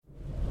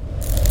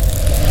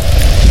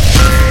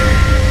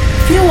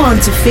you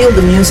want to feel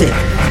the music,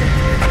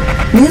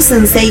 new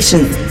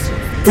sensations,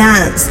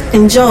 dance,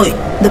 enjoy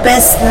the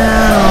best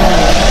now.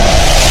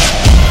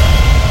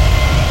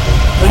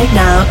 Right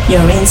now,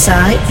 you're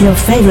inside your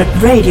favorite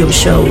radio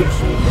show.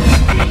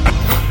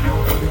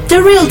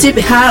 The real deep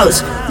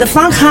house, the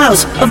funk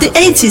house of the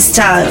 80s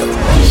style.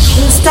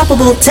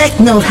 Unstoppable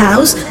techno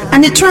house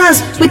and the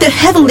trance with the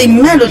heavenly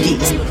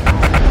melodies.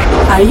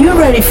 Are you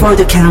ready for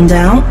the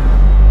countdown?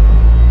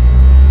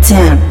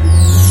 10, 9,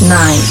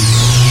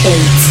 8,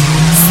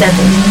 7,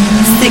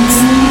 6,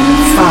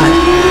 5,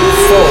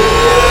 4,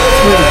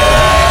 3,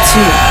 2,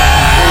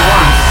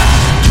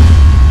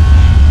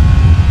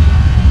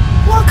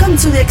 1. Welcome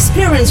to the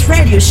Experience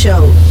Radio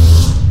Show.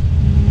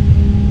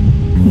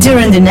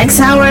 During the next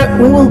hour,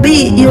 we will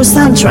be your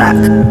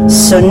soundtrack.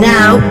 So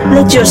now,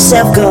 let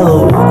yourself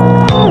go.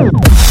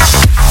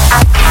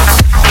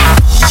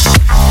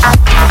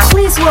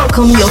 Please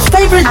welcome your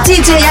favorite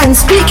DJ and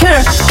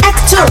speaker,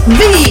 Hector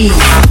V.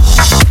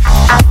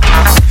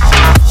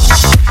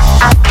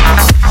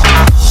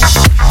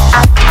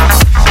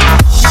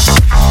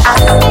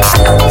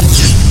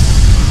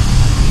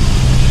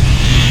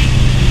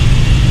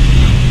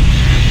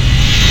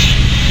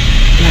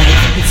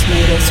 Life is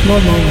made of small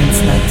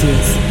moments like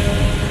this.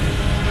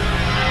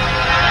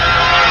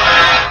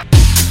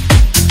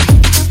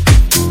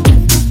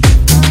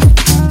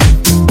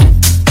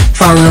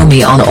 Follow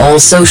me on all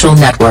social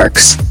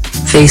networks.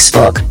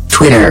 Facebook,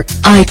 Twitter,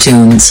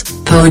 iTunes,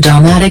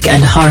 Podomatic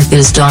and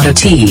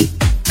Hearthis.at.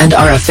 And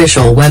our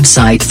official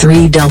website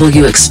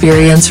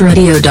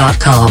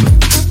 3wexperienceradio.com.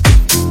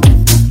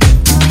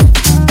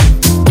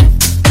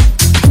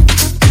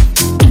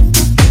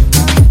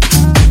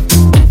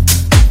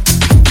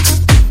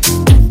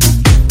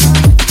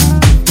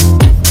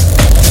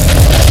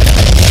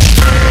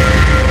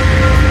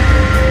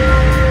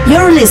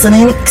 You're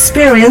listening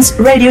Experience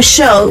Radio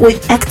Show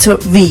with Hector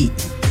V.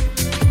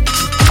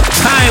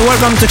 Hi,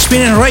 welcome to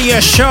Experience Radio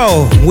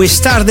Show. We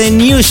start the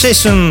new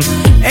session,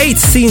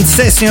 18th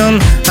session,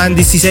 and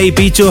this is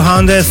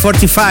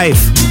Ep245.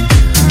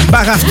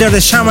 Back after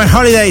the summer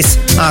holidays,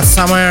 a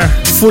summer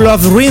full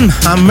of rhythm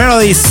and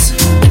melodies.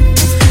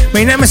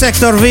 My name is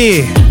Hector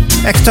V,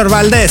 Hector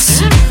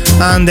Valdez,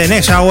 and the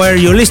next hour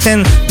you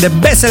listen the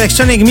best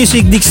electronic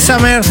music this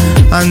summer,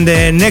 and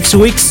the next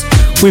weeks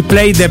we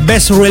play the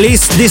best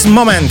release this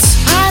moment.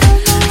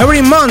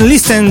 Every month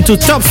listen to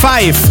top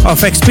 5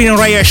 of Experience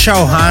Radio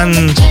Show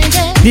and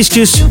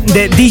discuss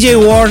the DJ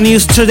World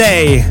News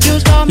today.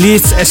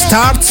 Let's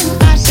start.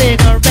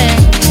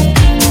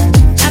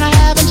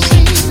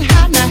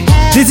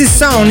 This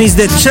song is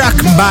the track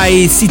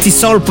by City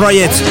Soul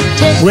Project,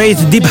 Great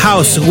Deep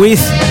House with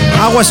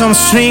Aguas on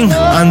string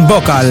and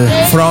vocal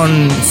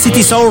from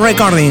City Soul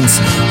Recordings.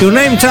 The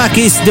name track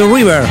is The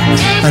River,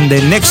 and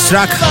the next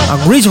track a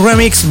great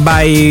remix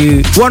by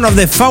one of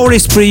the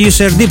favorite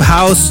producer Deep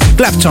House,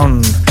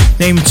 Claptone.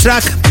 Name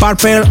track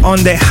Purple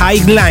on the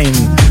High Line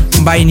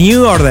by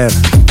New Order.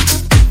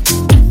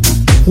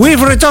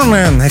 We've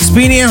returned.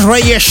 Experience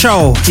Radio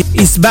Show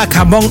is back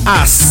among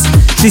us.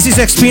 This is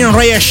Experience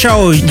Radio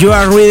Show. You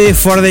are ready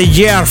for the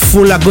year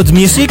full of good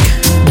music?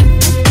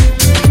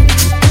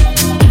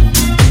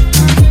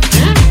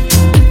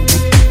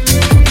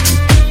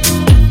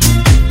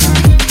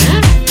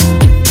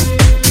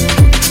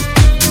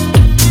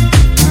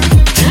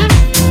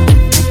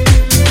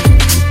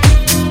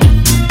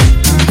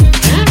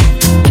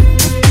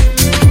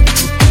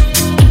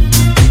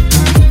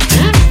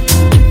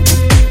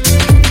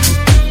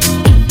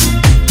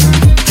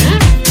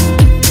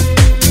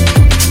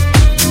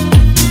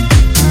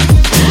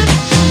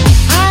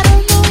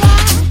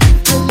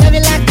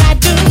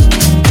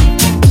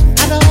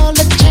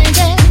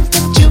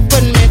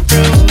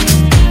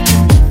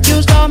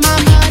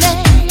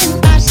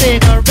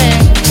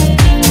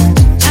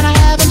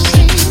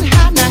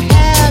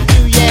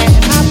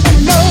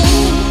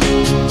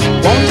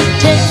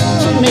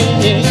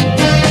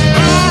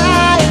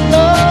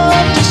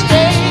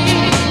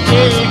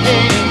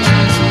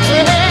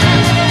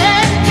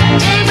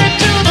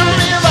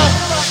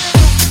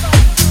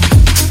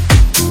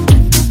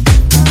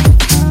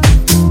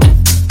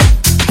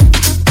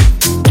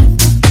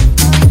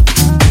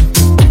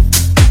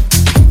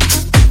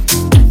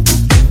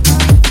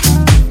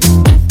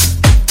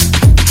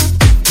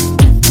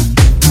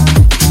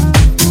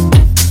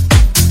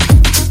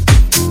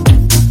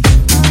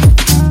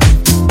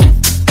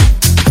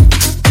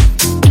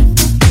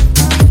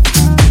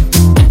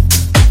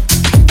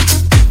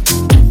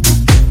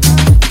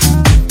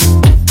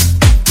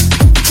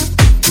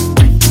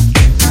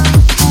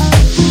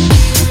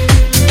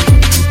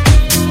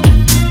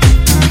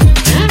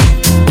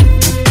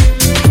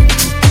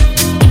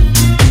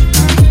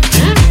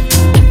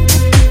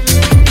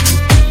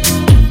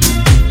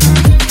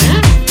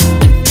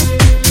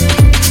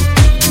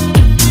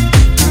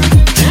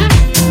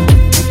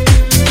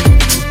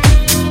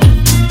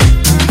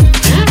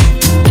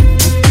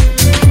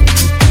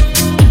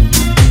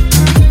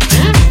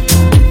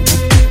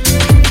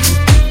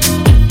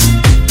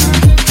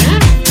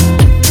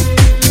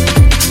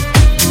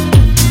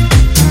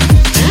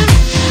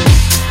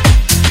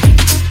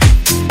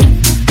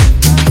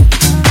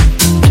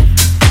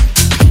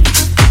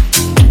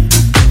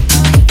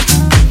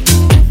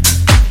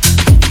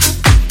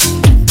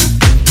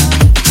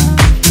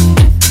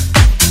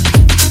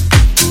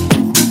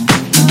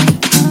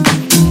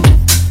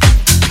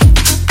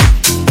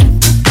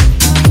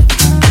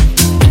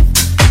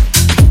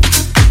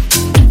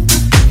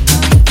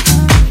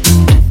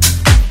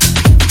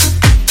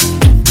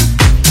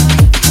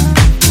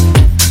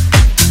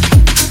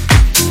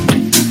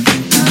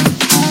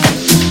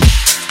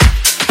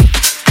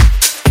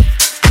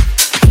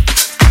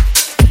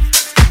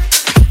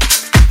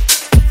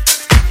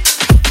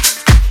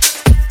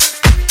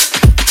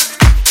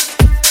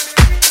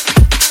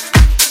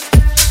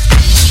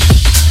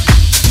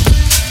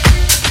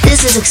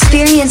 is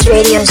Experience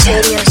Radio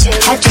Show.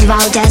 Hector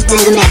Valdez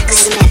in the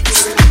mix.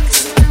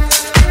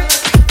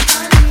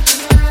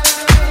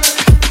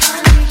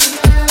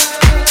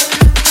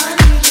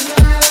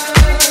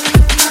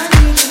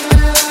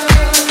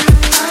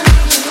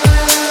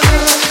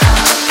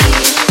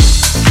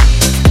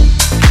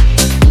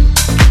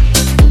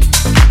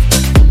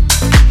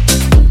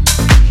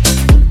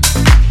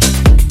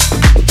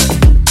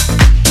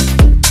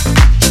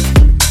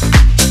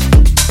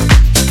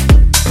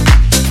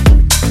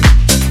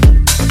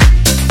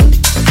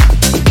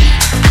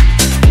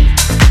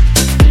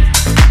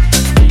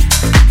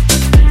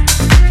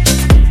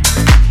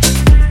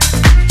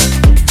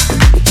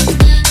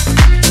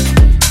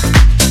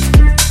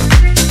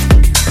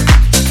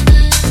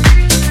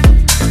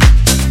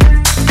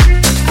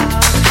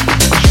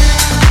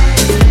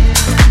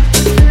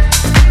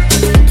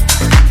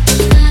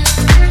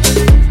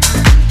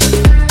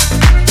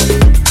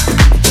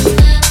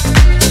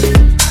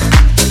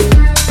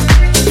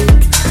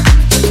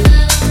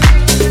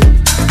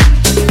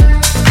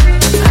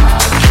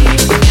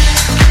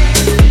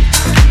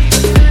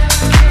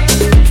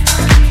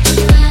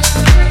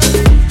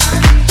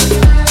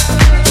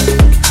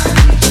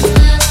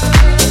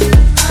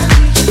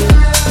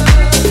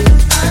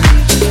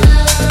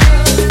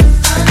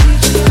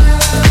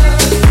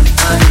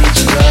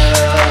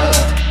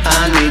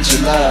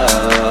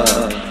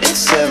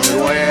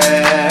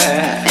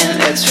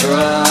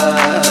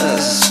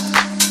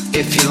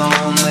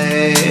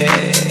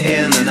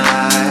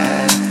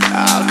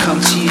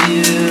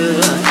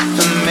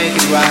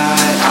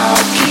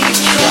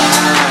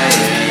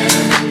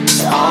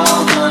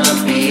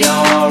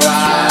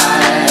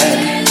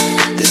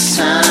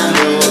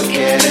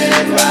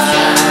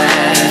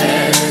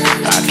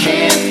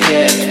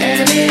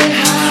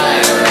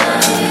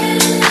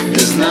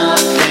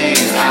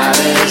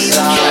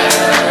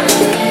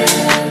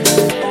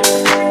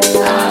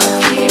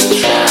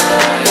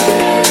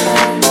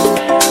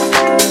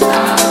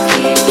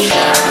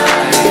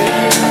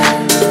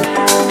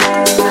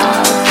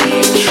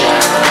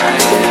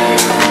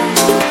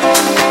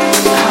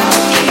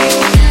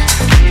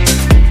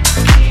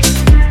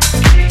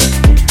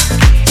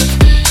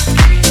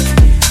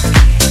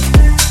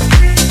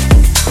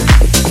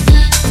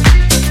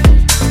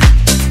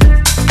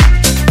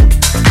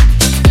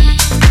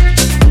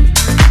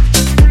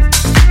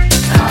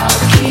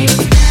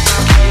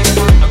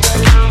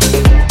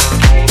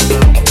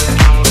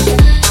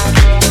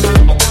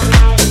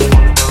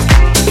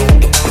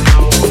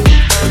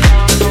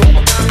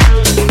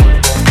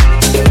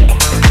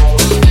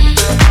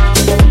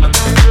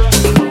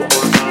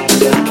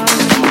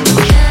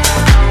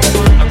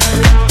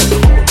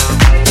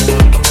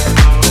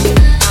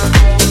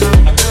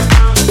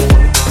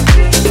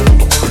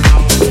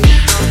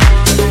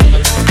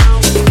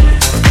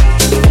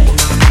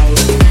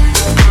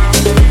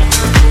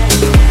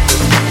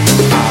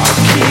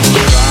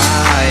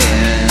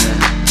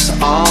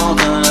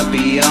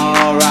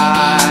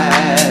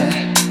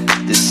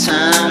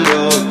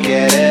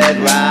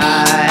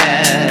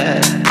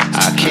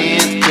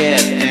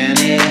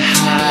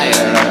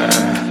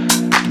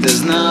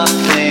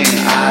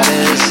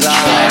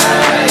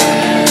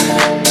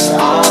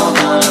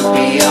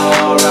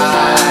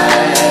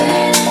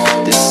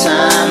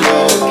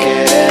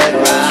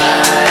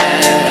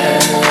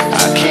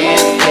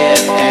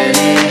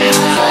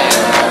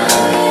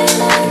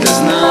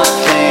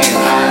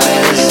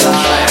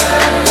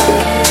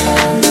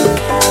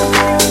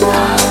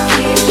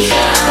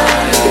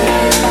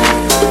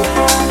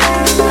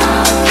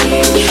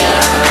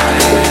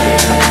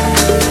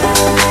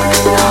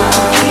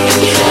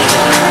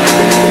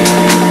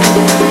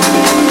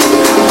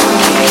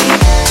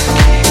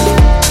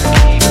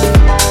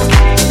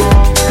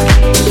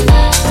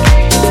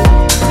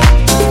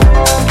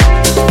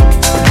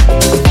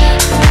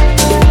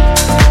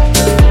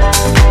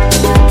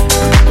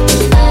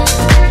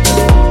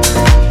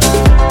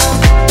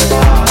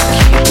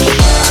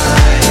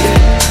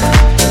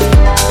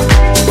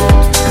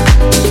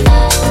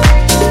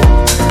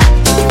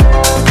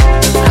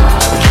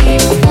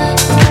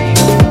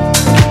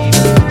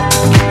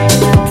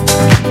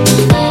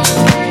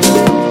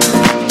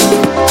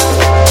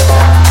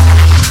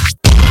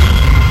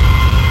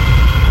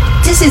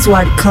 Is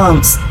what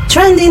comes.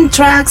 Trending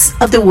tracks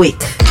of the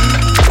week.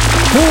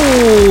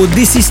 Ooh,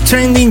 this is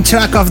trending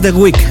track of the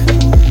week.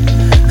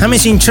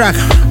 Amazing track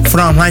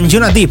from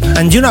Anjunadeep,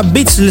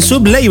 Anjunabeats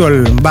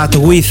sub-label, but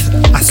with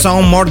a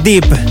sound more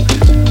deep.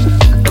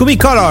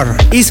 Cubicolor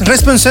is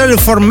responsible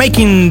for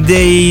making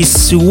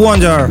this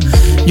wonder.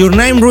 Your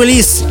name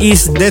release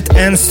is Dead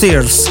End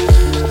Steers,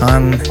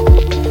 and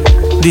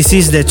this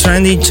is the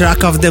trending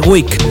track of the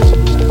week.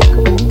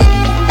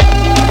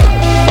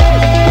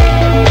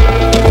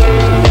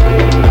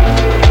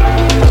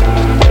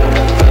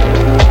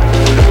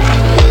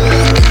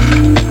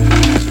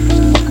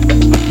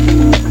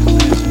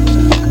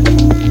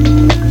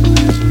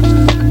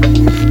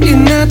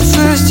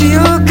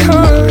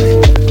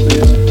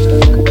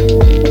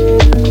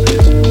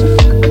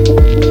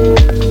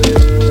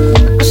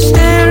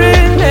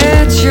 Staring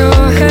at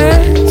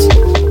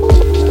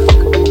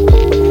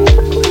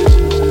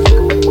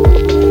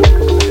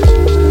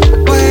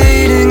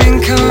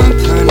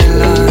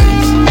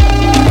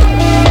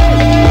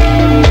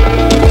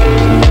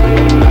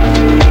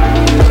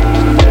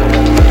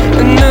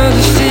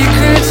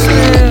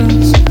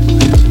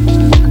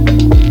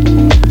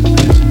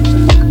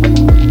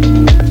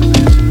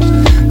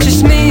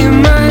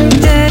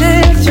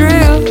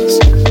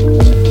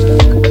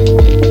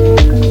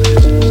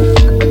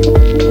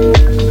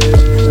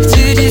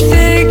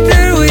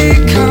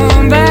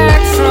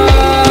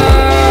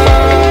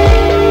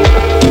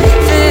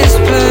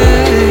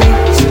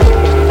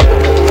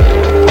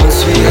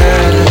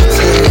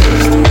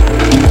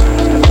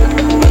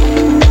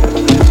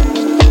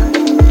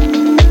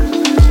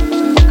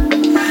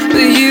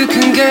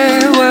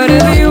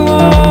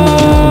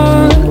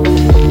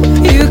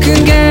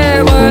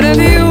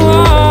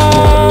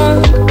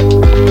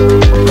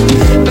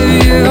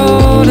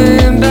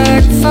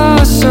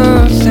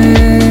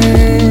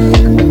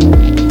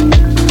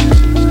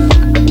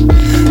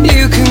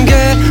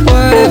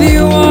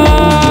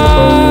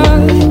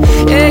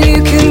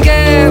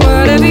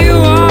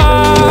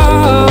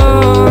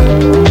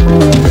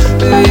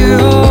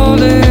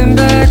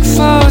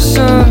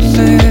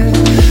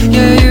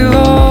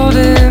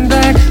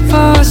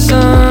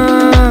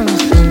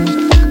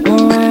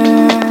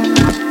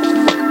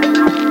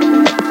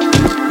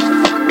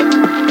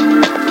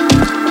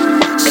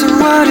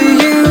What are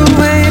you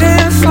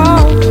waiting for?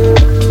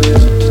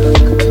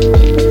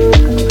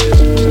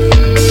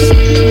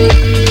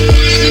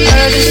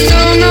 I just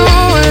don't know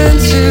when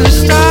to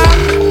stop.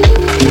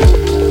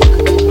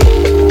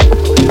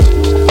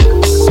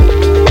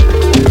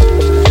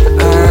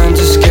 I'm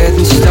just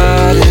getting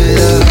started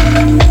up.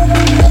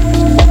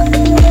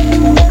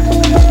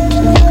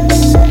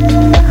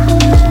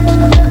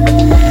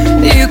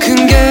 You can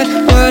get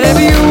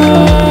whatever you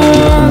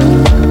want.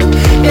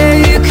 Yeah,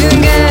 you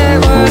can get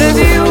whatever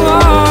you want.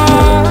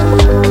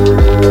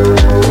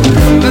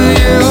 But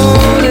you're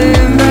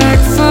holding back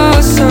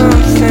for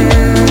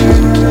something.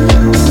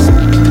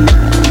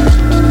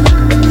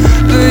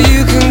 But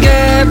you can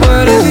get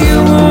whatever you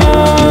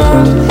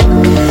want.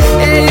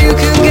 Yeah, you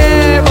can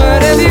get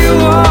whatever you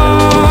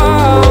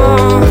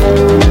want.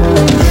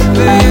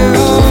 But you're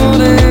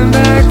holding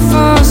back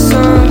for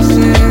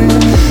something.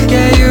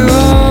 Yeah, you're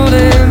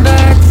holding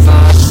back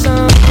for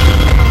something.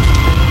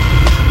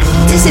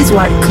 This is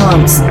what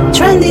comes.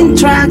 Trending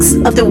tracks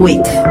of the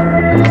week.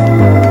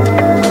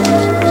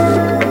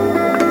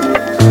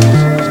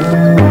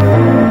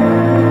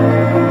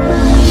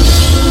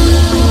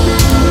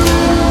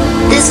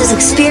 This is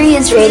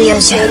Experience Radio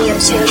Show.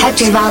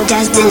 Hector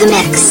Valdez in the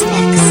mix.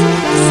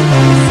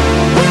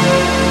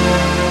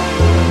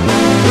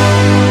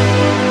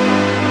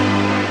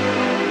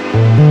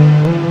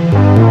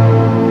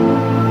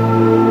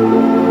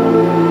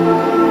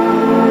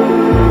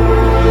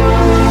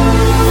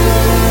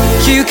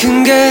 You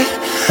can get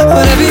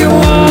whatever you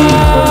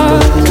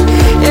want.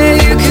 Yeah,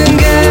 you can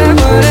get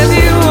whatever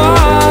you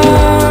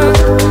want.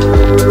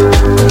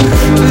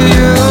 But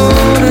you're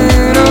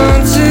holding on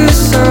to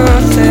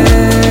something.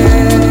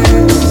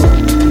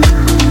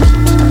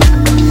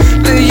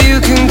 But you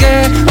can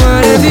get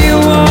whatever you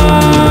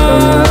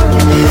want.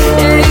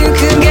 Yeah, you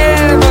can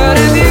get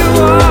whatever you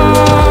want.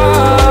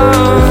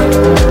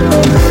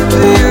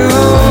 But you're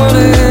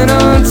holding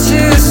on to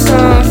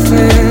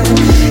something.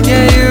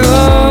 Yeah, you're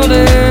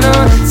holding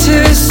on to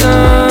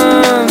something.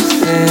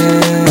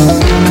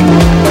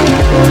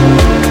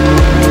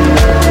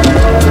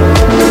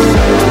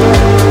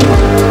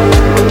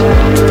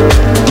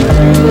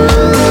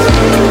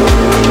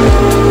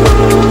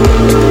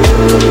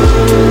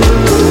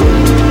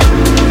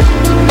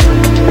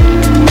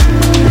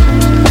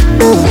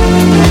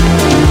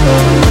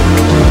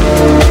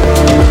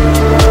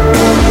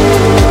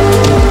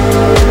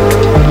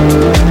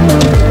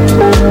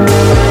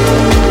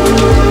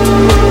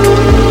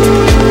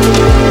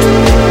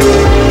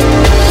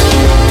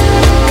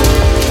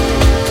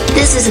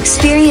 This is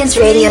Experience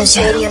Radio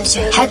Show.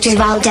 Hector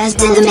Valdez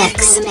in the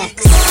mix.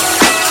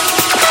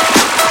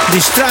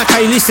 This track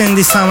I listened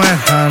this summer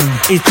and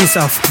it is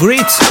of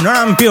Grit,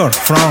 Nora and Pure.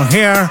 From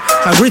here,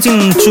 a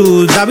greeting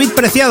to David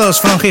Preciados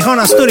from Gijón,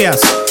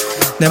 Asturias,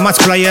 the match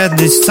player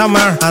this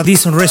summer at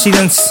this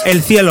residence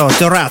El Cielo,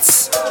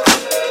 Terraz.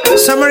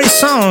 Summary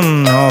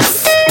song of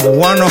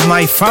one of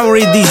my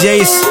favorite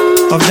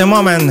DJs of the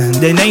moment.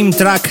 The name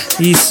track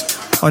is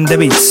On the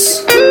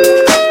Beats.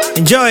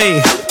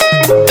 Enjoy!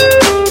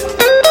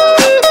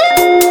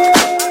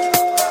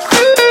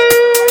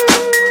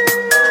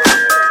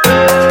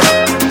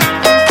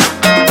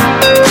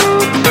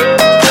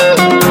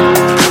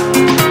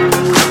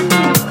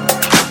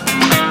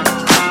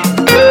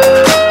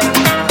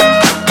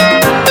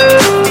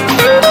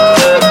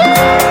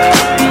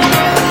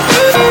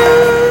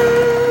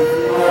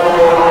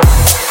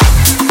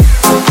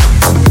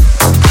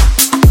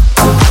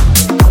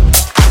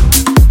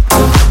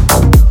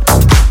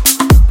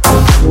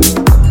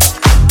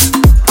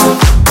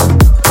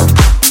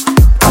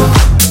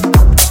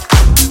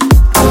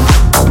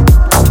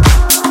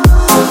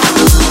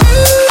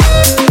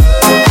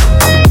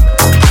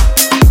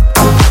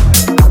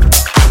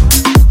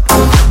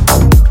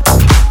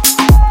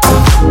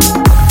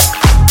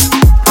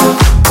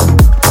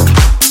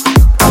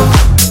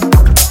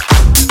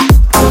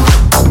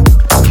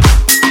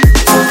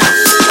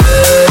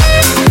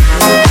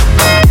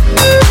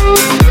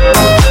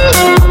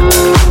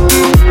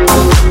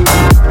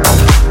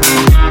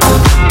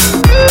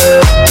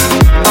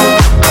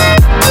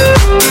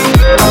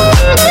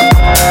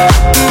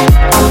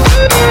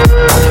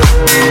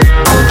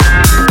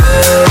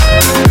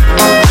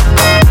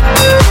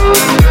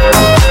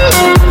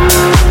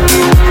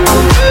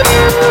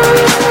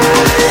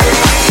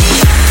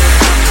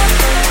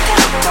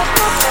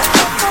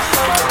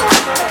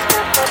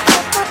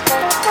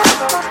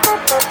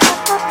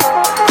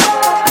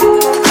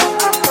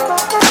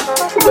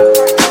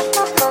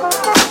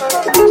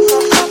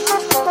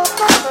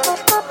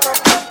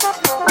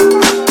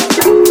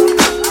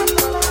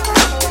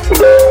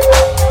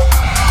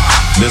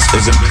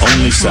 isn't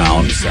only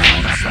sound.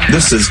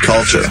 This is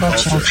culture.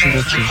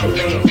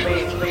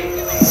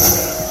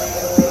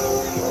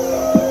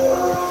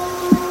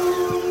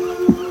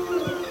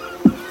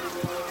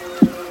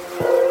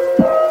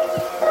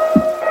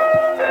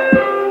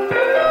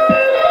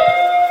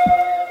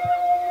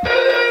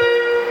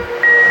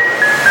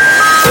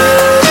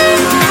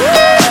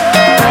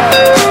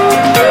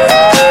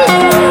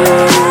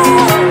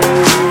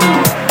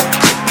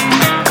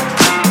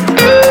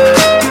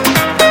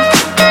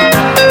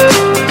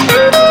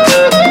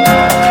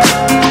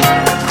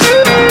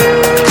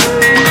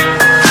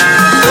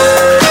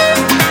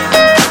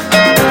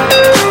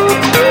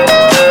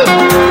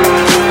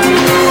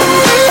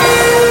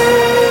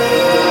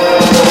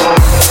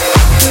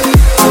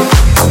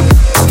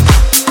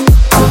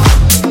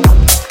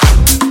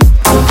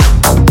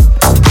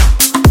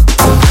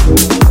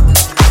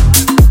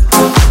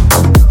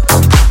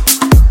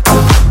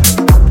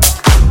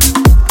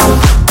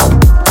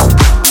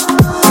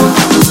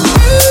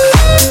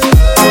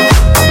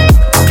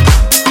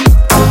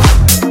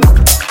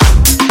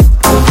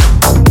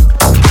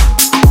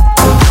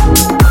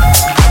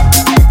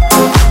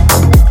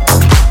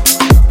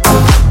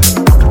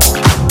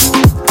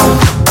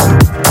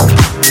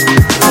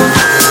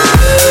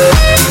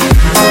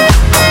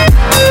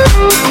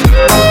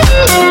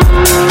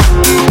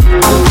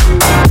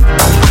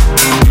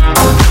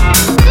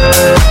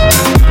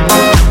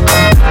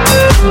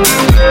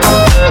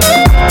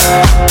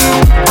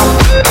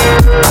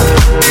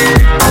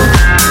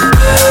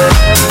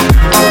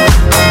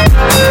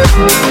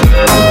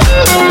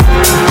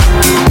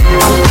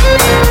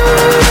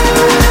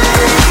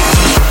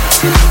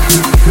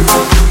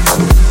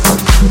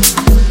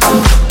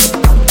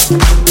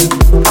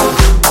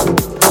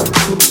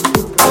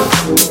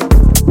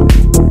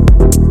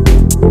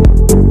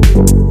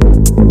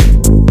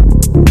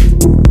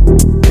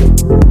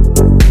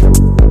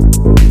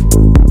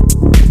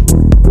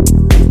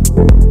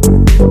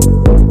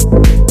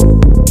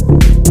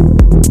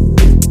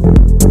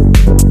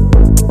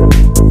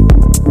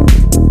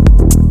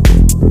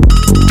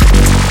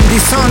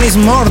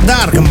 more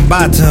dark,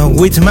 but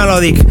with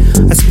melodic,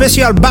 a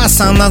special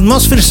bass and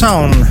atmosphere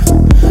sound.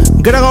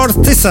 Gregor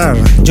Tresher,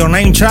 your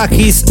name track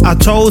is A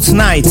Toad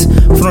Night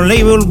from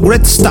label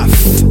Great Stuff.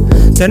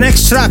 The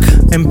next track,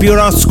 in pure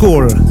old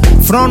school,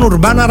 from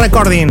Urbana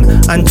Recording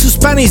and two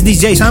Spanish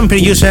DJs and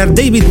producer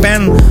David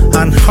Penn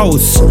and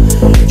Hosse.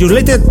 Your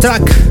latest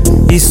track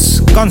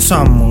is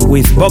Consume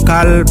with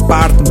vocal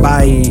part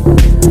by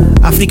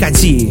Africa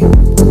G.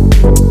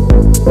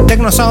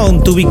 Techno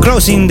sound to be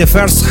closing the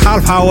first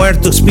half hour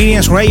to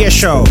Experience Radio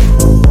Show.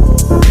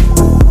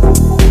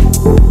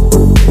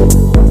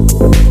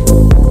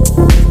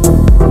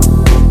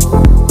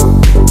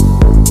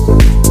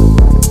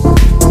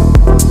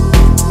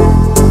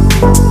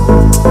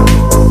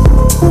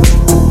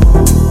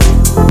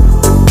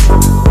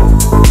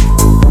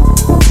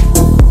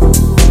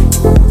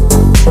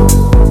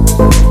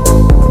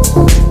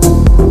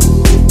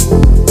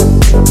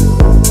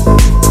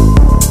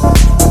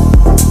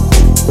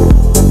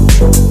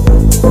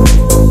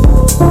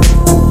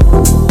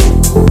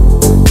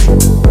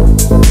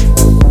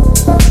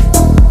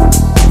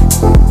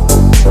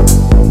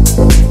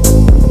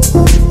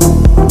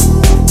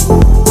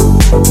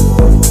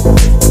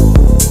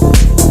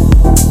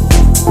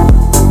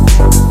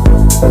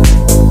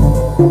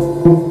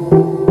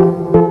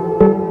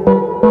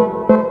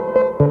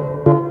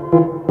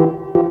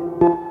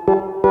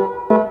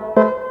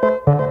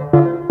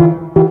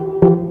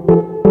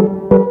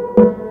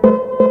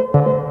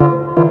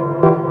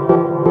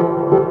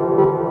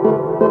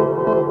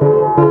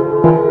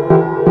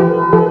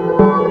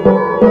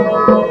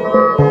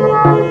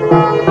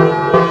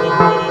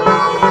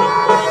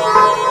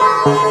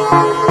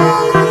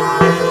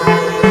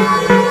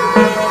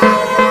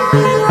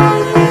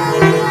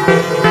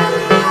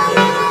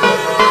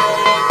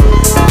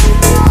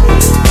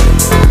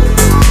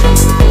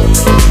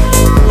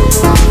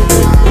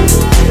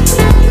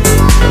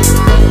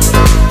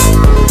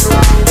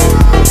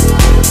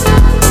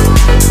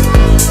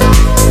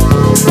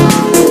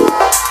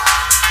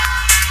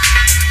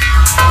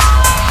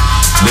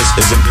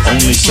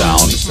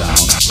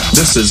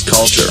 This is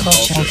culture.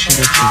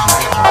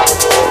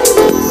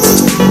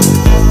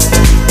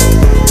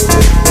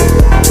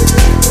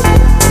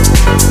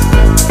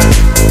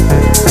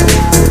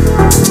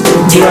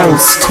 The old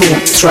school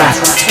track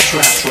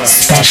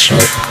special.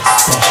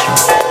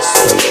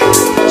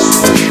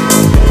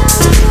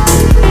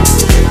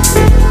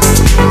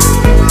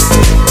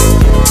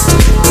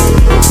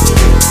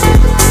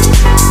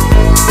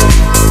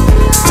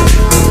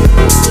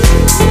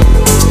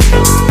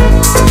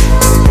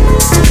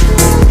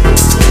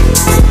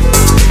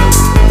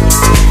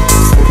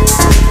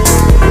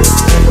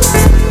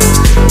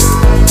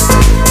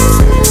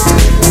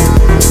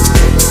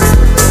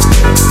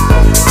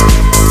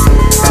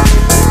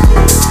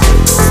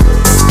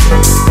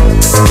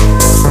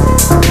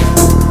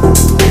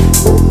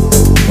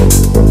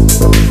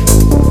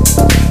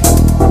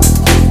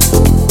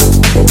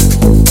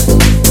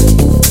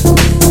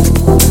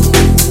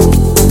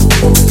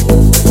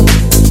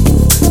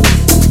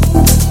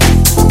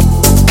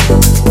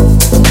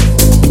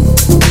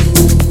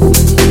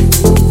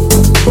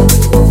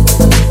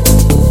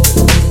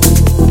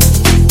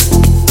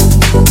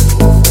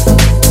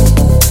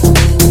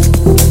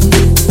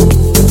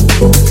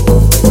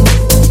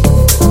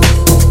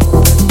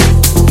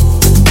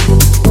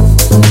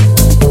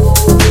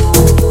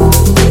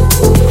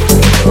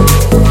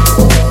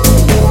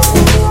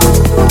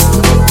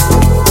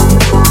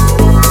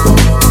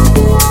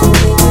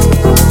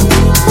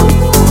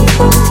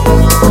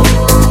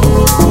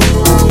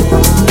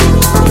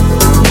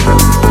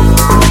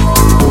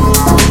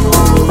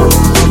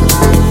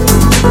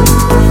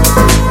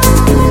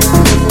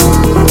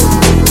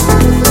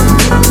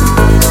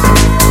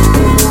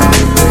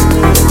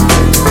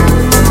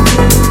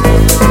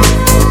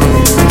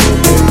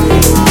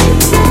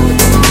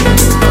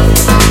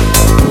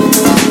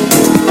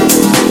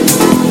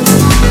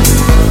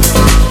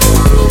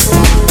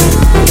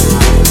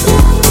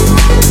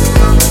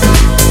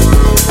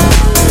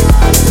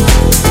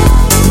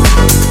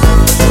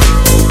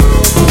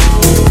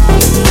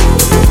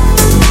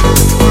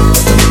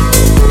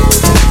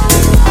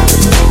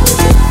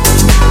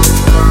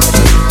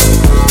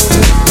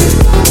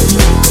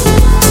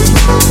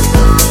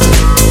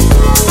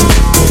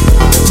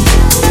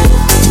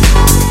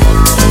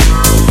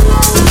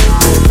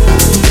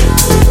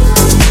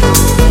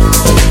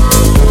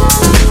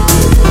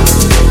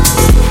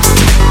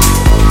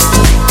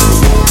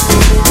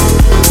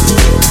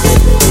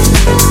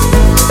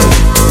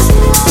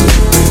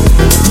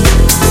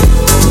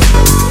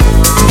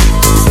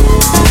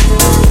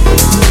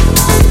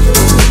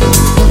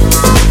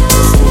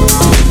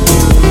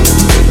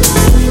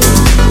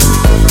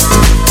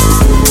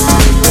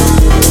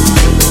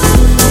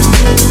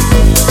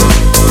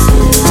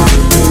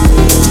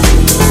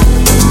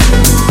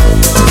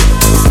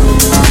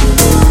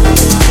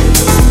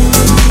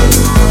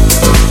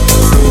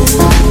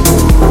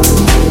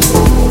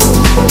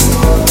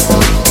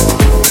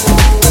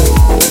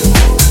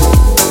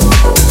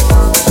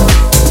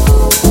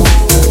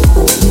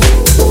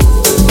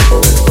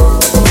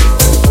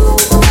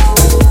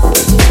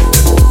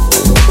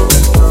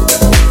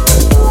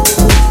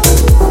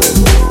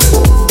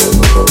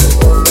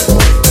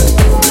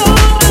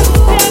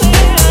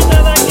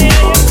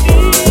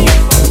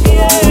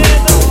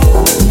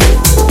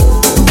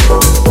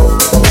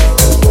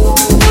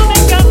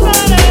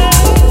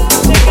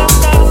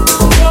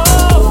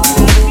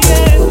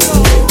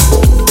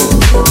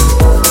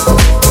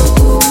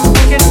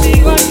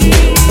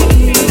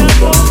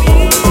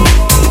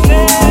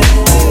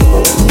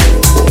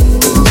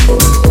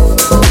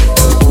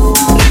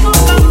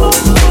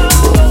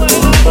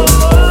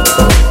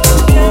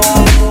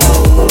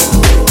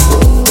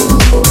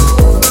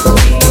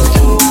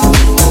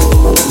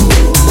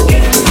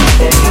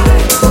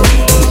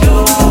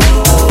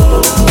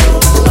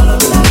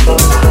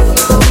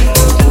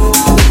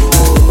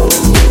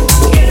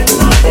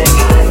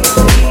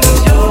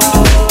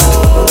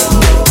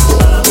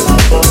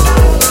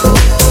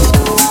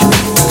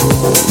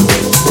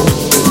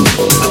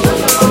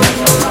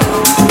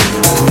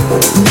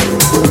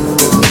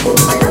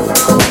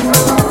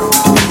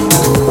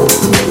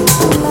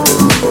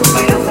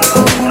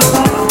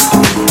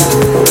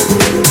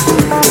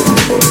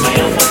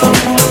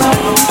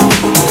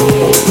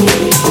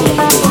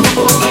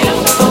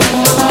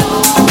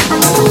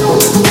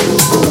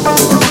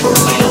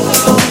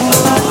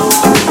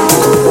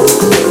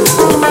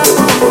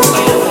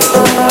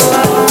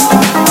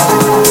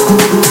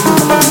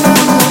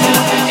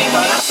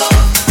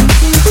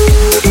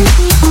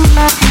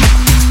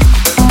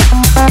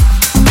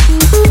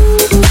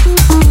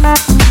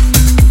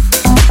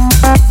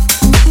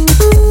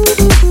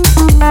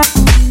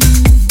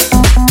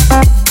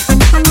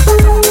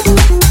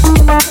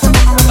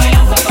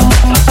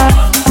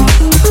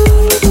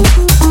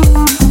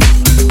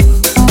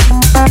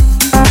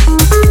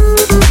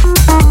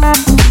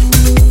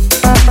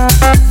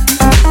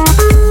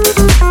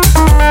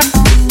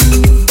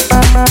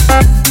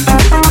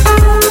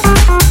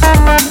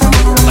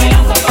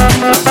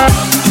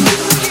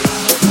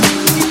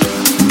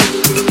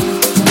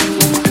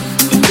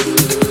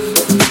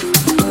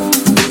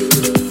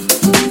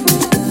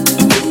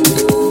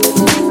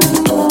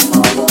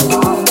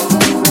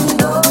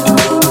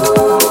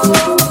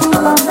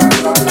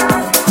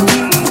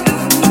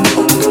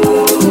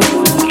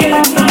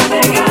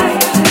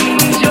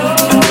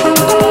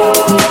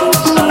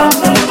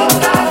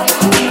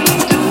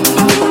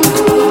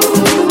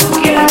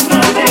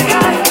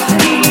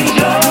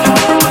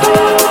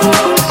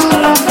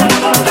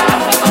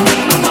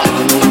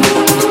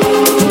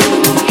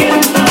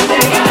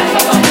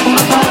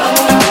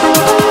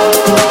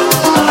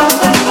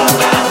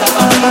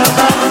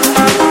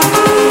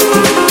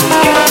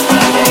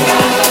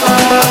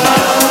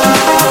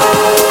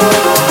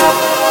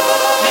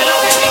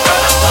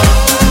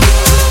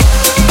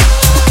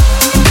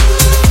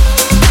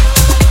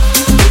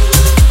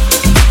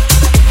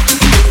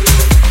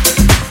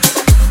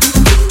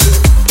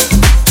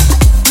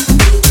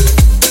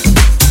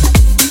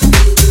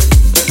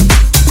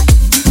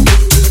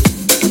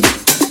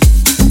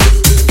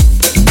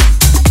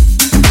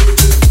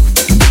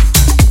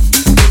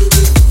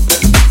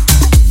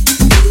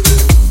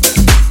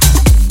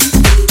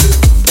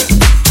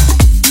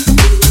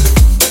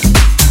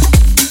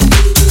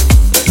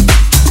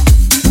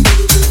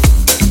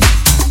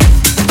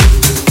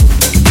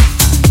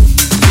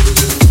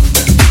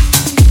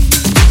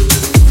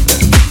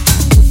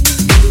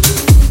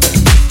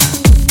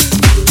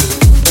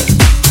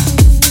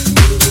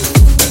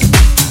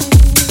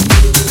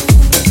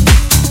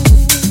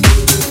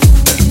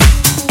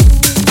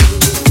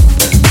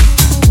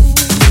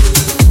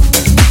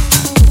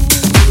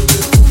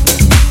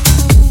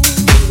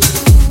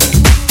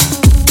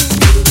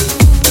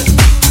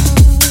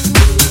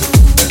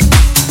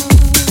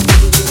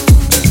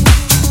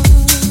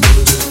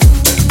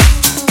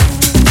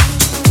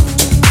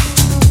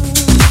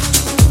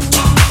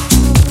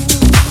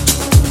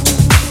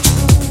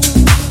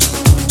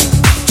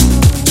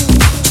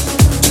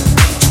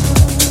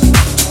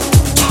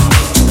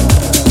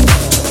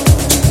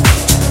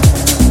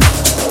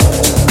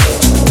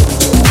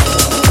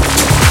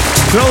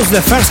 close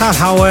the first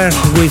half hour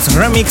with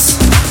remix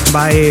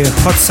by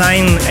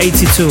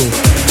Hot82.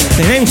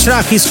 The name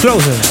track is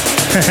Closer,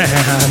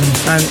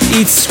 and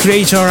its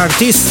creator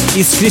artist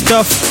is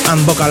Cristoph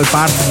and vocal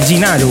part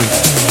Jinadu.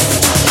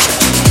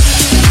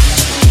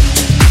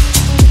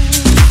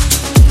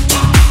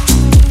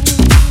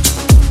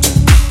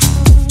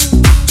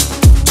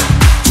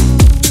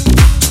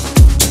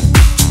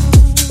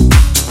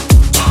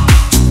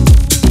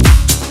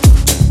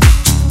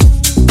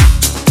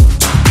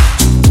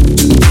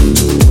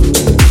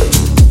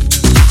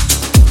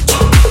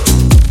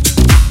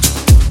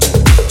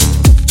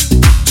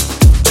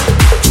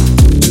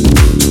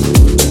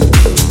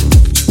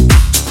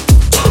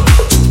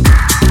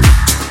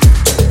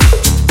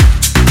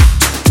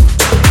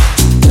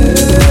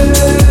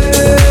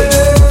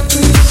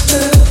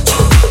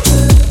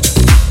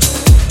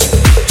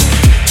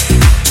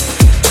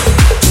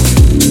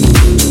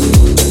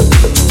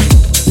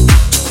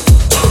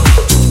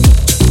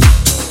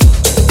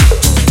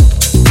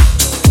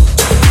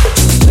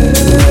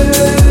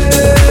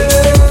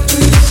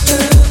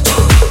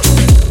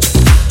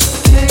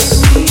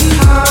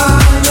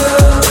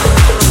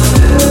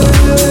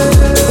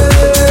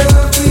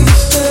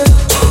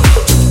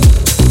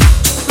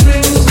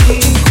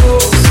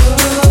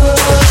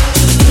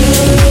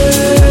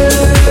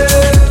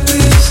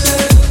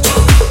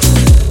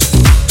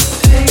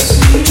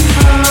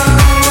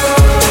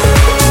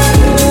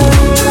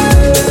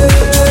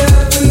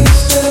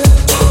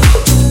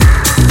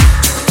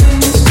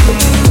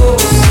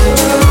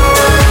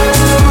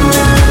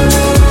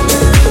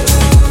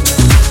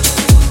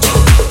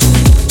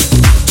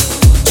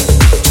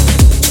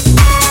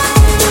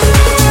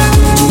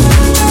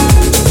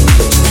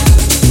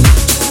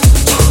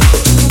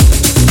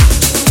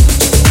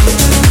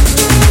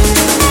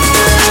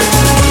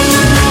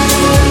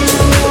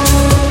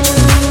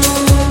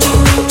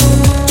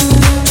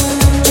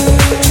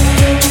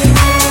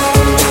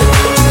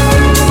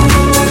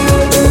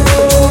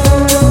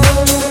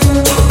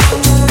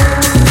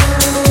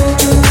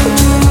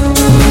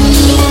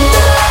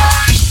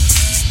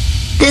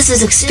 This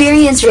is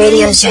Experience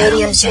Radio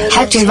Show.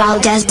 Hector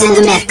Valdez in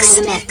the mix.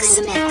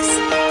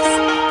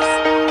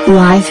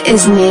 Life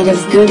is made of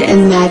good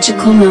and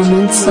magical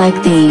moments like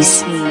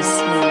these.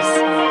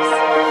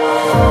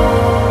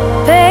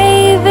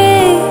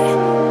 Baby,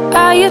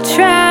 are you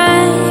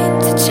trying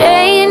to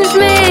change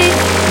me?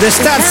 The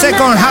start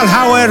second half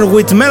hour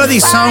with melody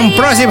sound,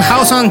 progressive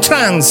house and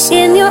trance.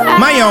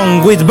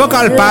 Myon with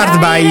vocal part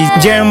by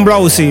Jenn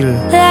Blosil.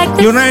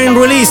 Your name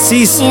release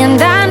is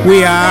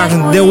We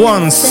Are The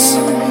Ones.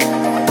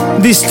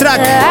 This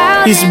track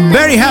is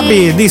very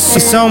happy. This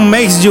song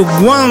makes you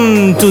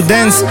want to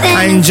dance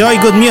and enjoy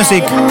good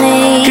music.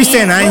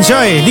 Kristen, I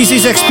enjoy. This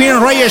is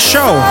Experience Radio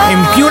Show in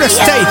pure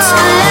state.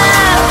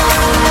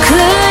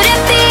 Could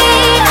it be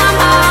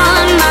I'm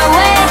on my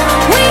way?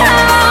 We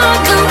are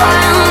the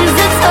ones,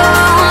 that's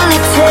all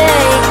it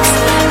takes.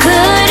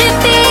 Could it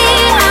be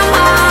I'm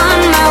on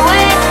my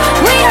way?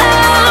 We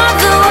are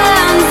the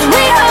ones,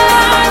 we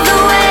are the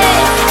way.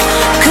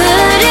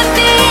 Could it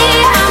be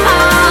I'm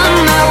on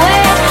my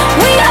way?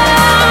 We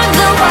are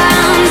the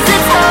ones,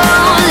 that's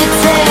all it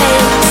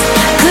takes.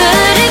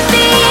 Could it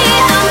be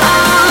I'm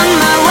on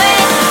my way?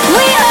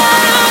 We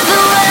are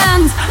the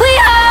ones, we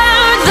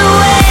are the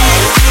way.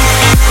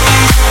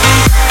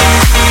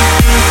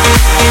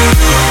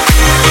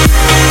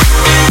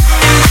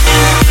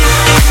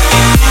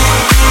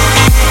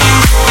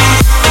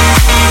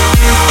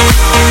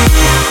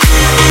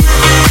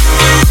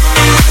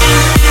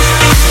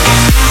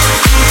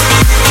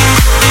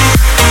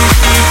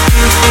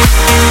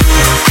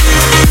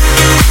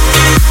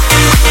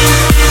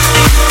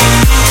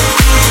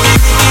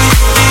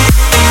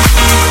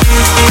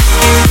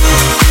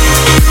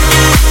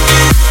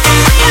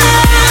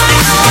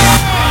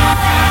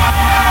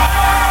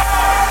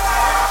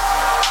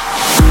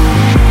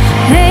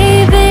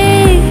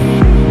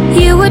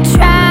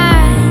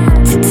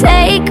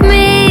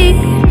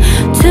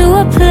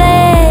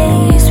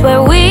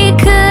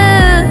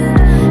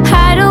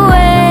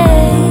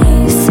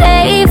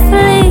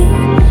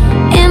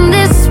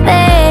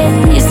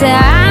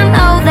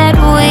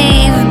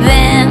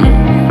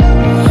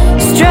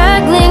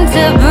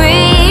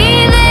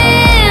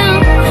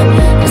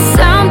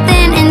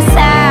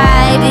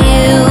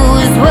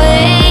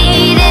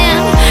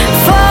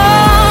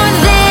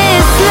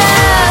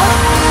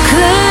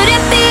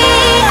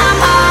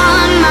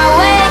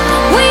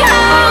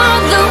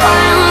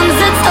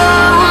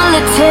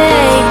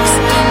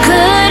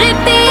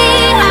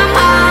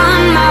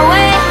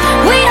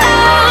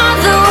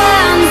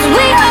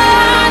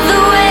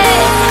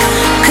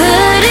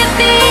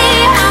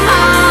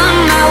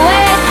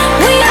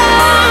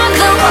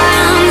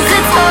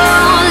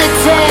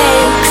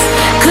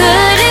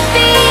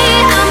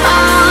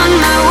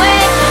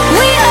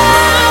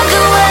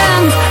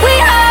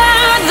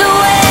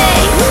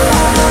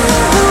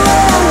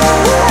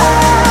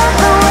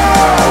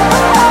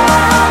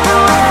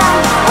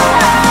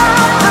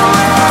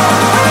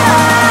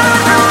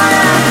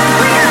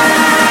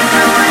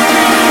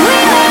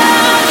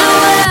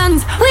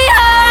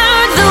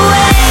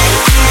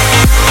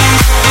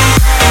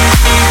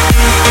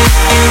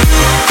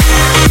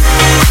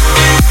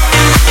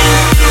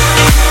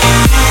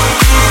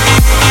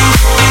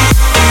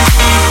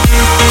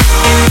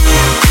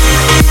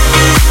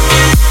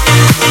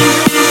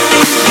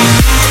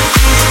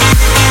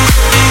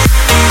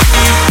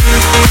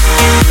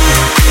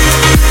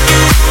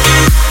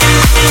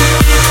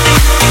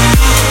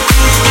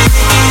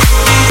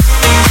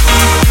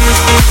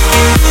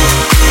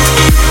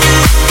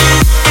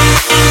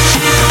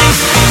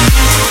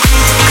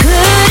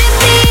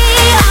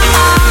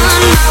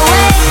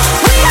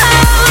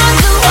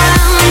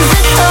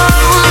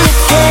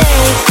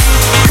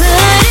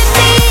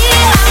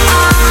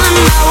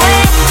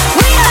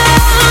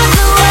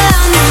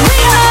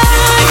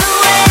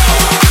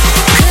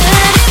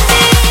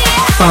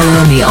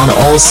 me on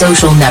all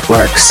social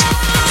networks.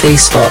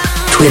 Facebook,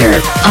 Twitter,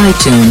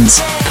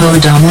 iTunes,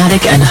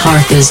 Podomatic and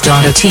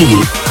Hearthis.at.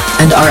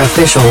 And our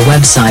official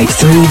website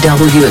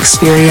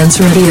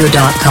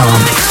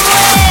 3wexperienceradio.com.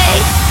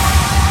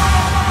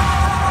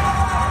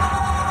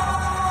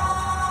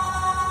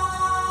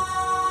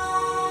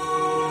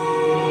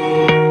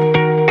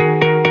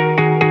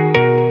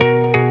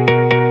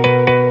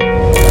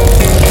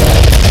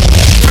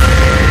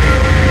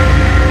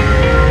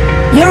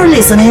 You're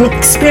listening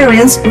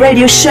Experience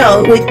Radio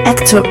Show with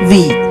Hector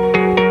V.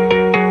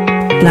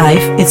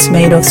 Life is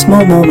made of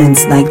small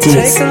moments like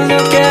this. Take a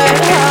look at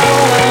how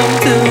I'm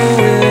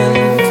doing.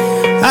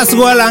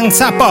 Axwell and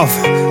Shapov,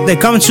 they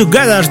come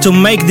together to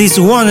make this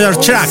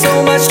wonderful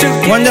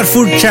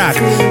track.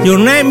 Your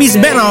name is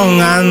Venom,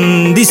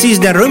 and this is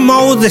the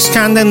Remode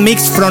standard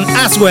mix from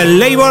Axwell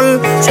label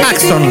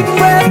Axtone.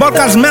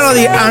 Vocals,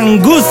 melody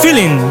and good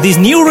feeling. This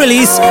new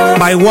release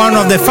by one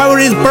of the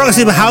favorite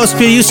progressive house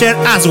producer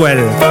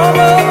Axwell.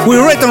 We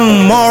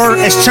return more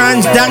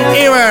strange than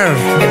ever.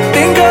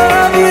 Think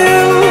of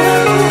you.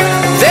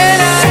 Then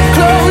I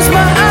close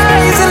my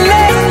eyes and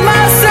let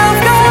myself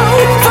go.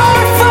 Far,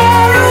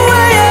 far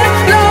away and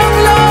long,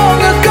 long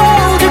ago.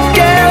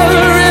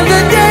 Together in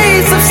the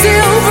days of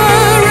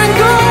silver and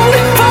gold.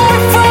 Far,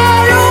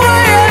 far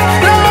away and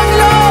long,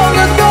 long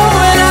ago.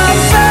 And I'm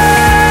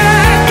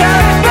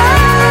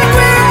back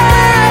where I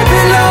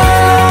belong.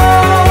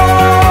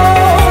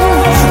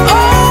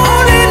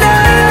 Only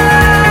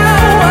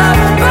now I'm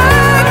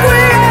back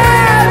where I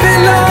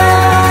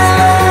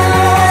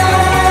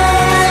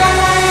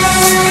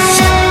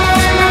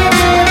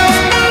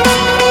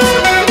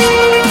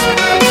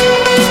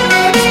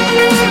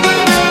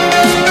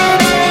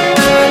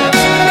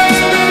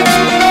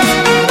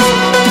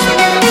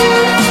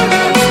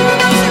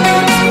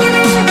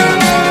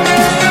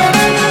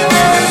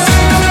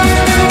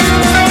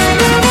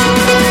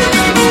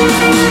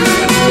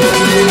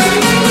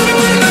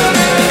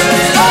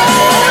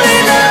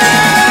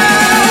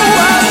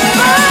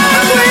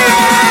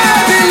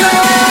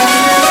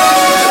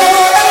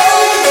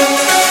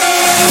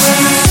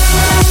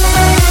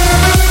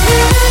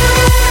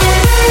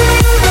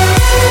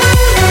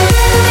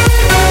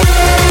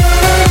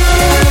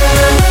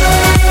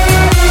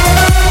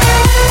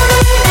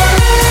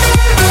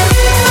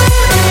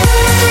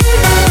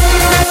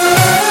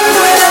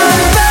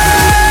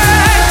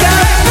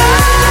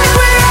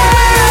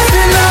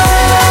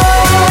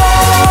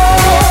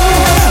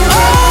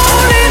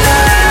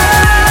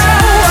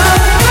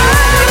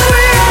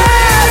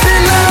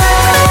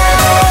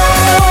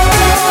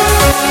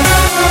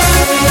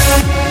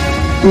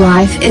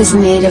Life is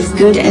made of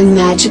good and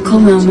magical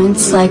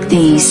moments like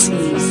these.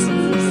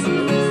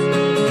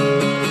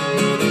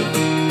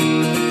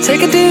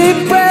 Take a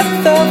deep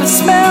breath of a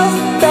smell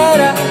that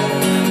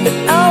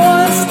I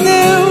once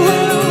knew.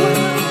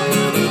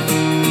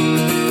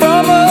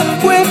 From a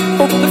whiff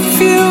of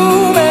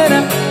perfume, and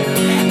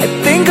I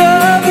think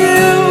of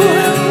you.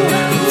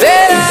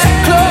 Then I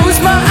close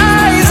my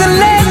eyes and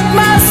let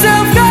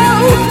myself go.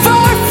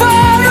 Far,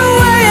 far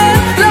away and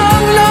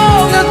long,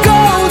 long ago.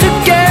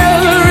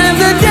 Together in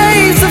the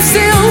days of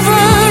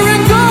silver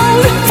and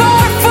gold.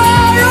 Far,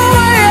 far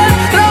away and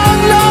long,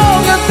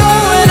 long ago.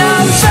 And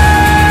I'm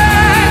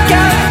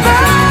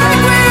back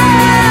where I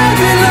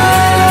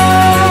belong.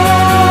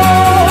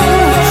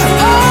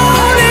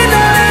 Only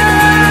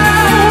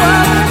now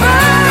I'm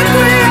back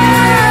where I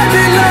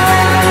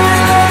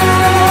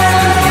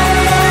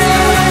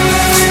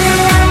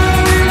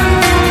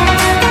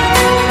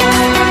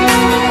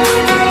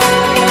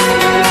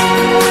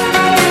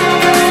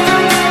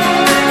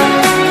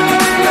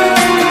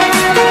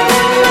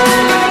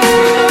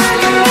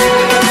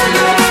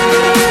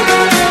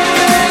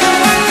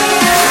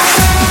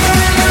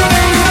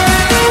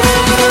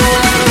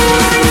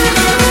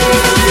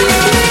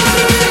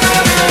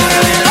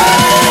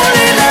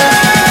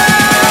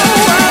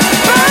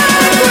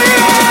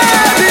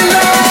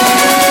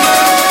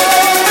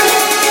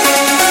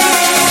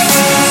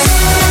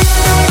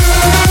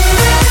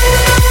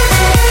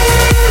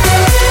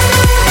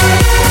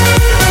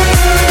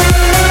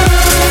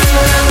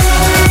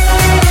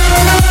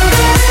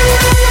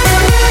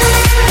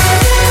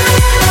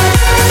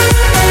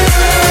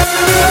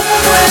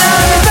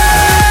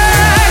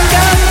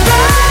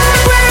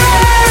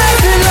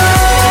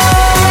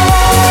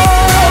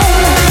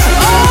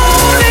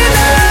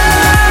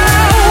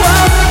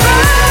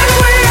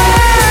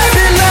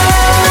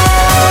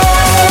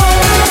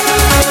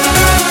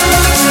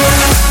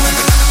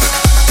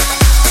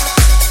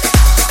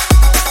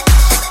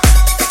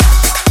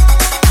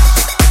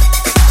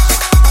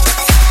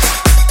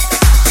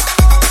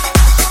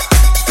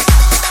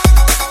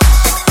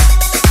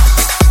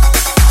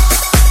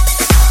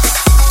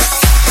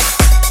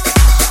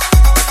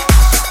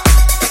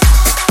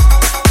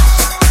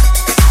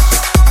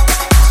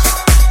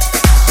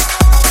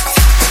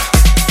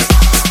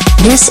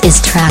This is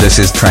track. This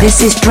is track.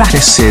 This is track.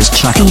 This is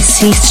track.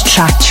 This is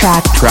track.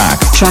 Track.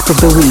 Track of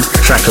the week.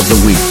 Track of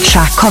the week.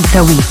 Track of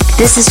the week.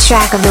 This is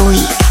track of the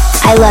week.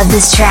 I love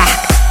this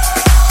track.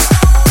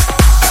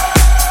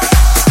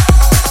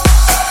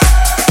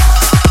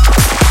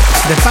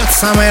 The past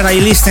summer I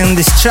listened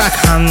this track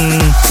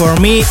and for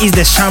me is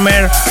the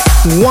summer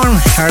one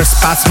hertz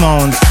past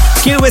month.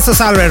 Kyau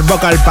Albert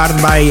vocal part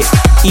by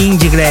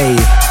Ingy Gray.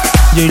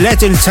 The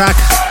little track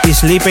is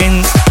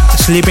Sleeping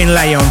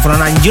Lion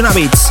from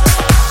Anjunabeats.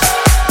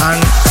 And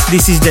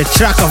this is the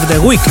track of the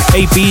week,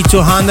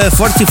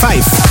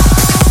 Ep245.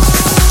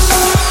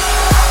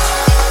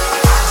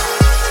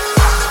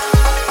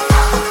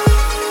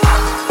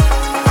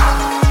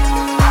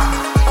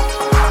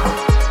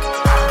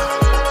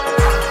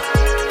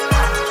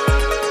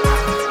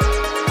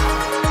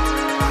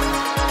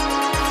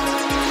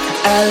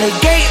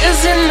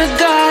 Alligators in the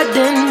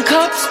garden,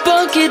 cops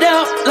bunking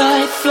out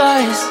like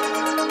flies.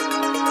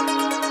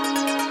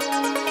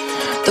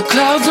 The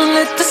clouds won't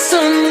let the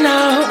sun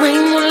out,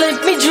 rain won't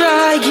let me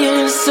dry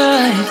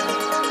inside.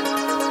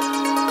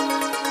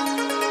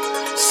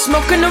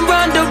 Smoking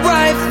around a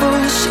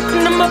rifle,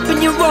 shooting them up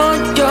and you're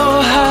on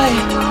your high.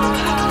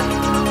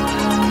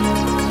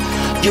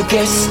 You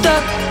get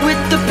stuck with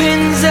the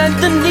pins and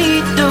the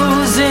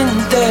needles in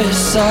their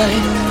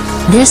side.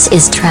 This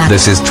is track.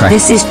 This is track.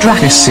 This is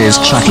track. This is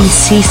track.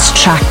 This is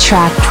track.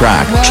 Track.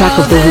 Track. Track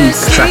of the week.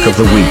 Track of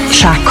the week.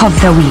 Track of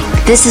the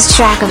week. This is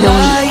track of the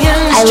week.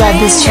 I love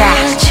this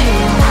track.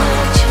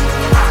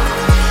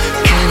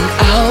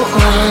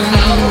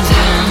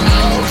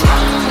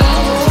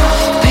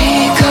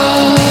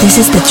 This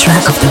is the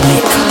track of the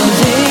week.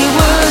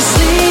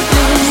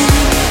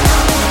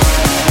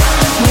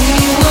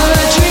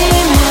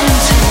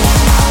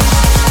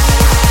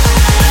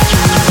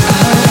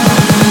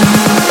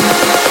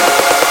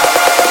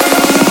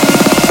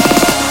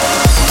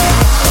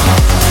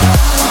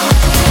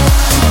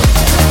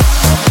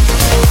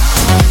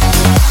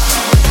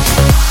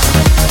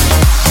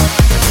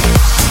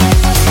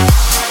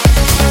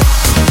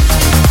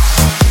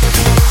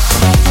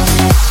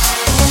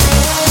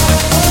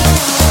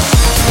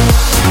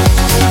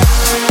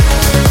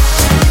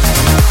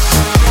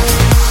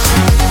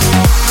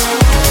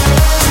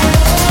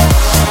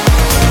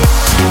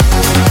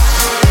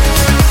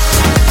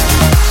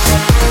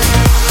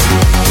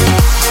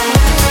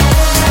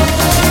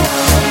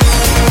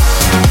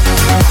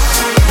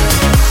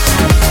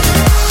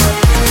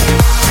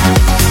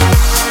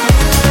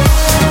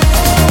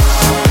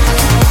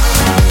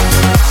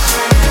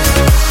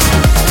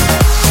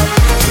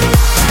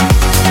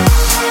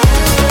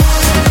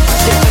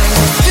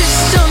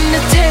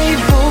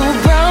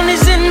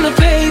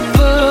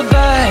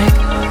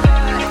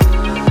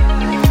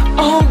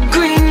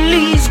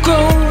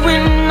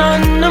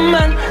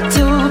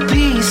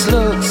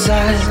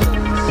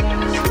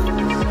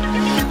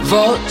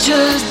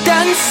 Vultures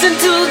dance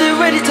until they're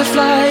ready to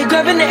fly,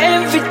 grabbing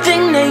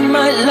everything they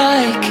might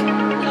like.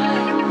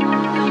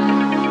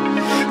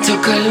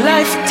 Took a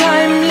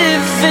lifetime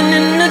living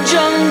in the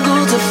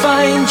jungle to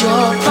find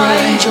your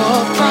pride,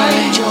 your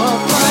pride, your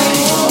pride.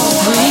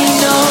 We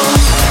know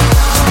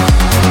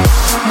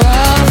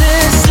while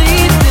they're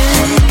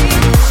sleeping,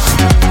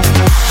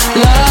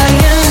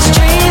 lions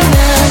dream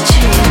their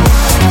chief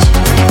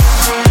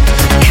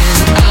can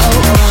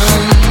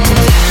outrun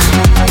them.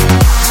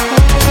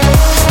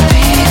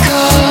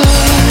 Because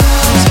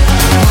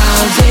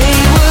while they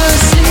were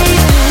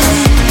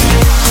sleeping,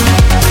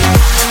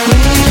 we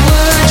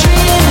were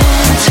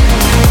dreaming too.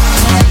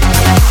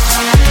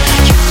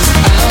 You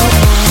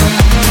outrun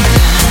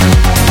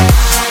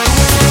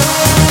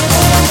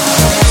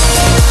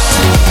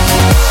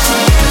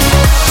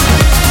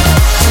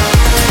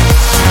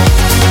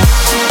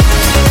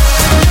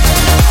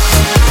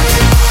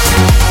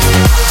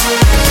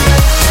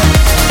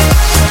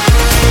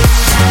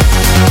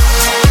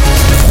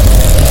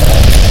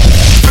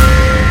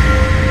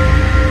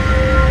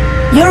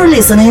You're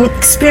listening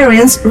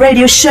Experience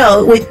Radio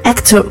Show with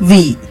Hector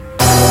V. You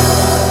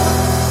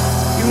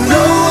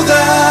know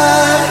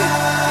that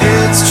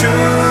it's true.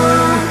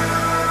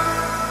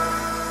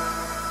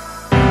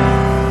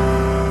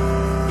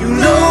 You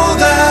know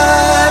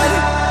that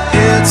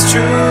it's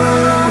true.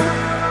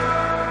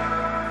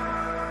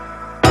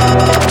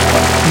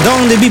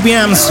 Down the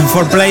BPMs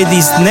for play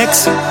these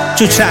next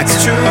two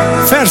tracks.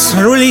 First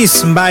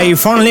release by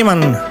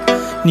Fon.Leman.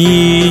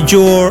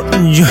 Your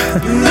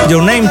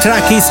name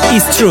track is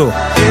True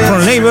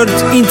from label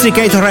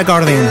Intricate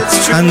Recording,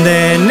 and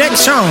the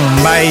next song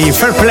by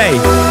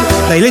Fehrplay.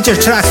 The later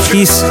track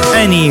is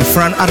Any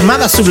from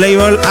Armada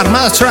sublabel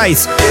Armada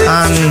Trice,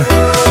 and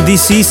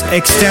this is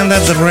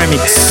extended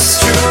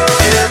remix.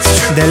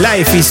 The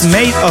life is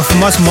made of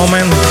most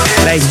moments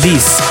like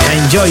this.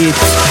 Enjoy it.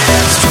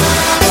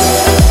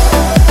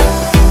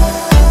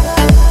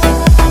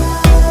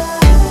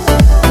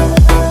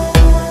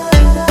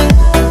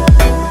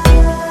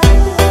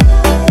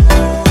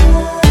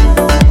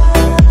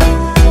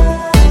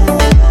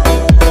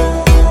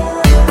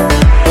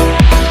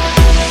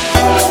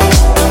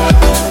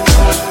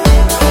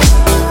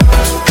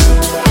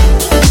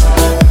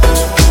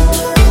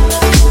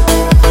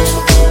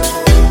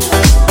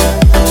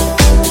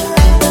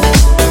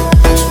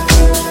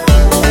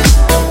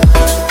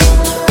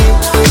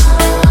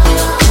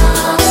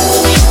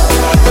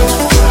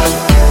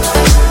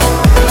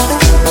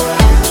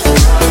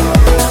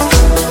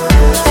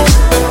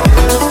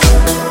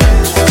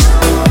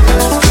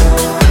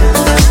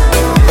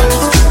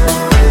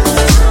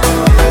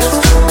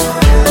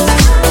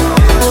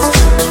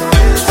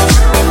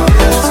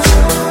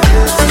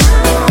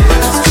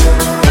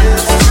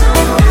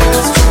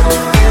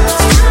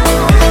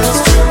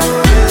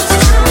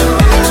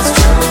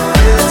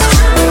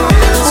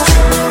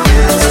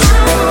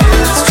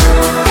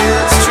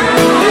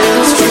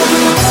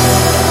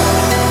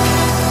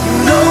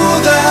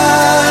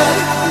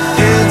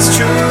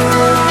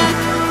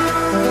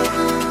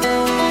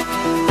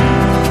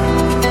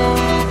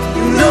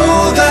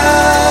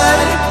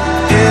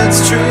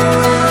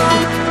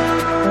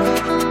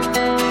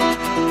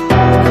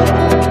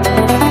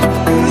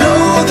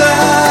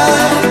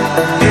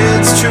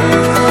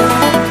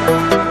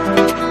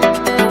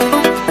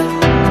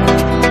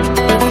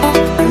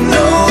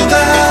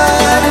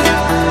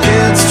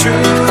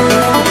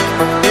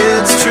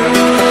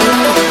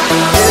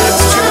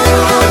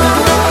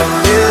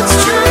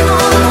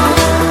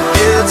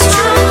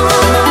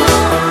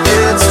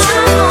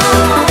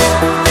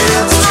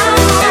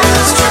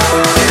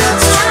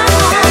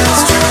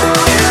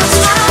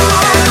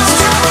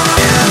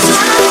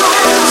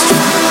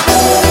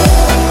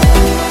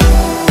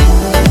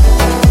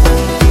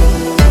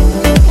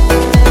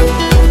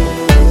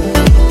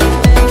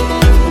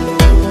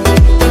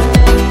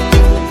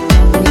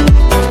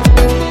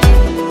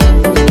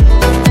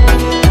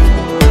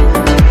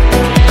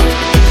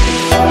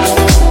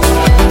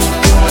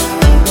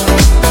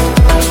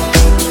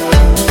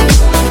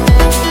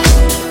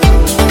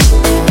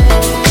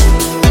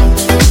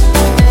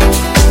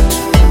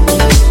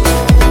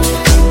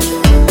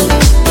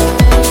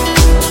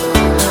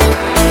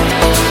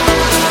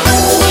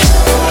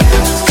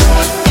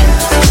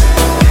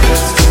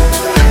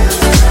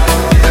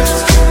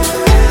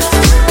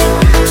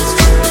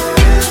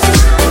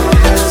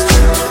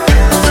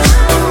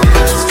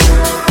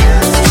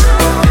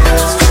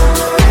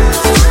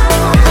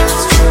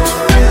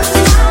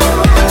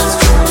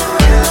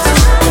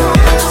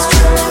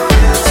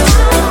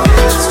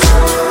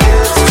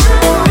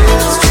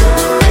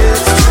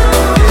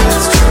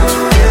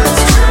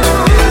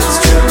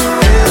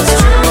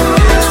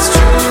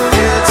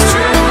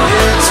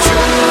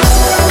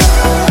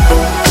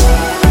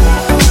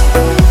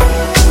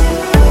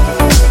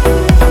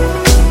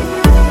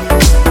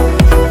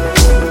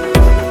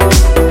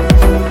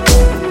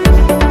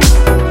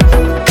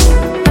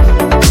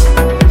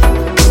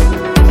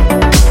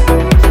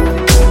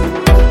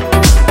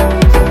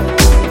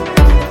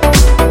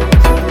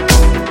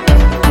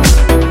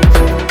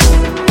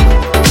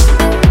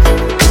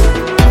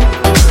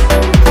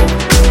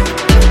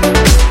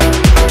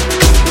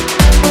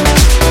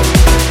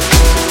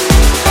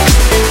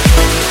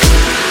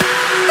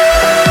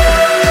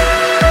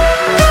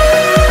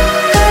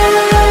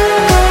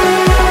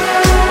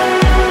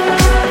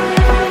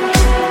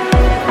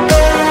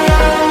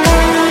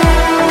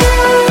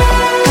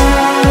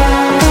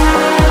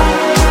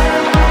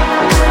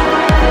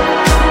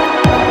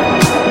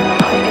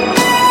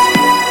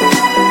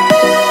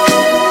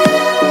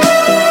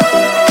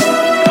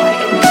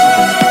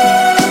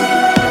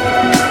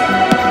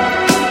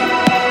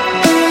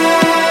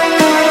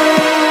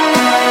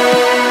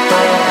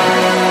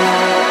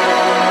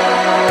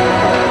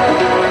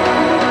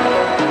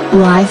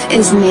 Life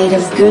is made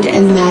of good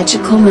and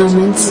magical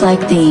moments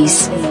like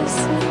these.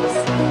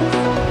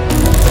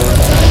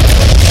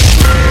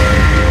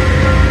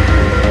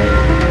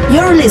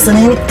 You're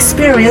listening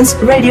Experience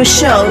Radio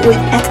Show with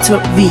Hector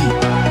V.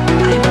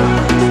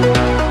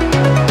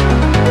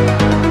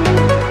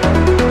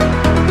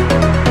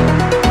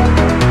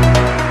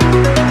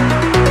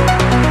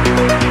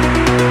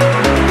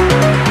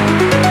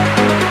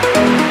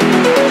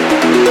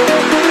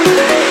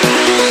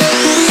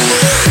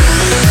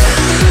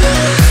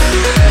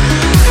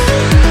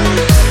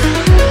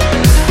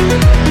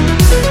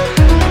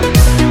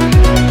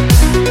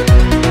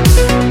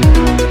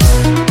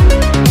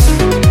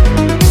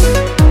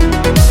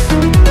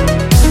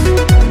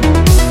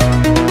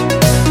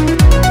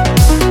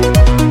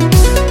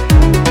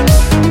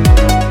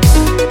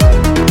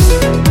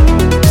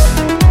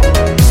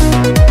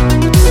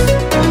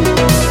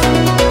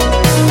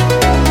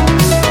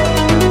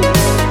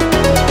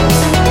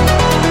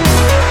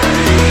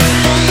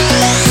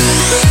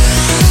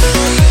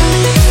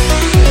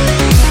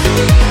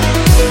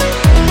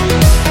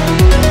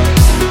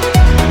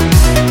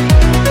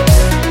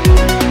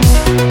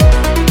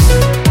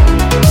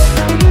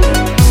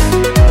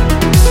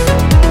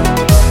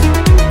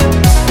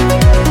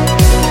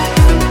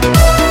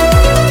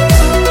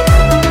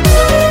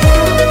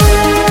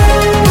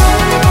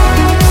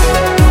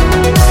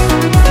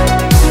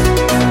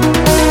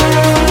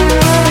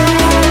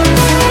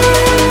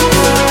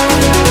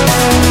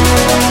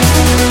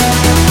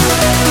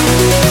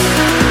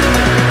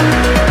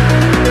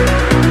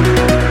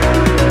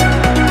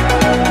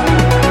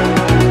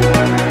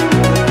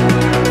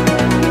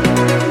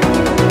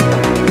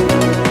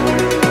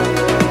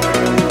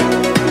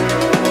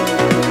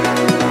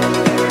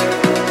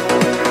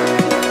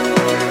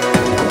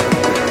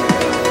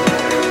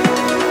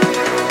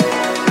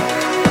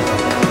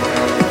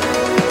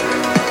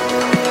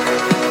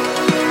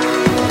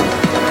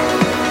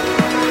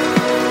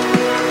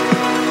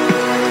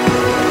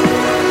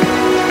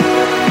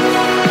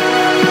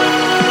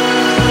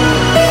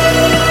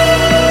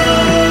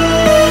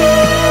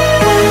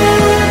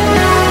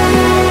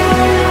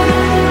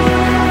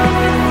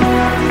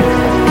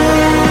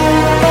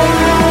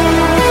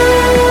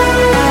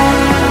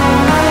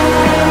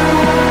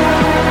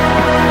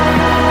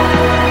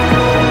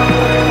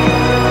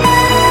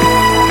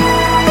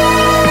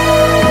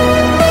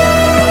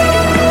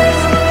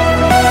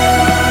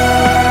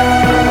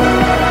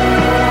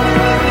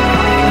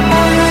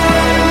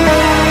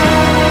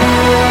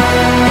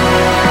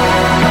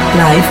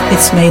 Life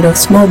is made of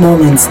small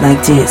moments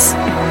like this.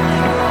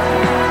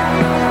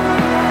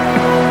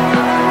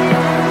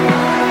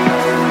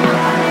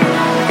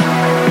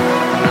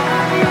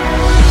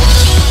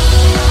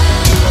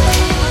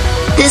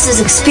 This is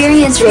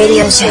Experience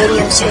Radio Show.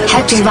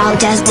 Hector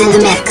Valdez in the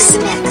mix.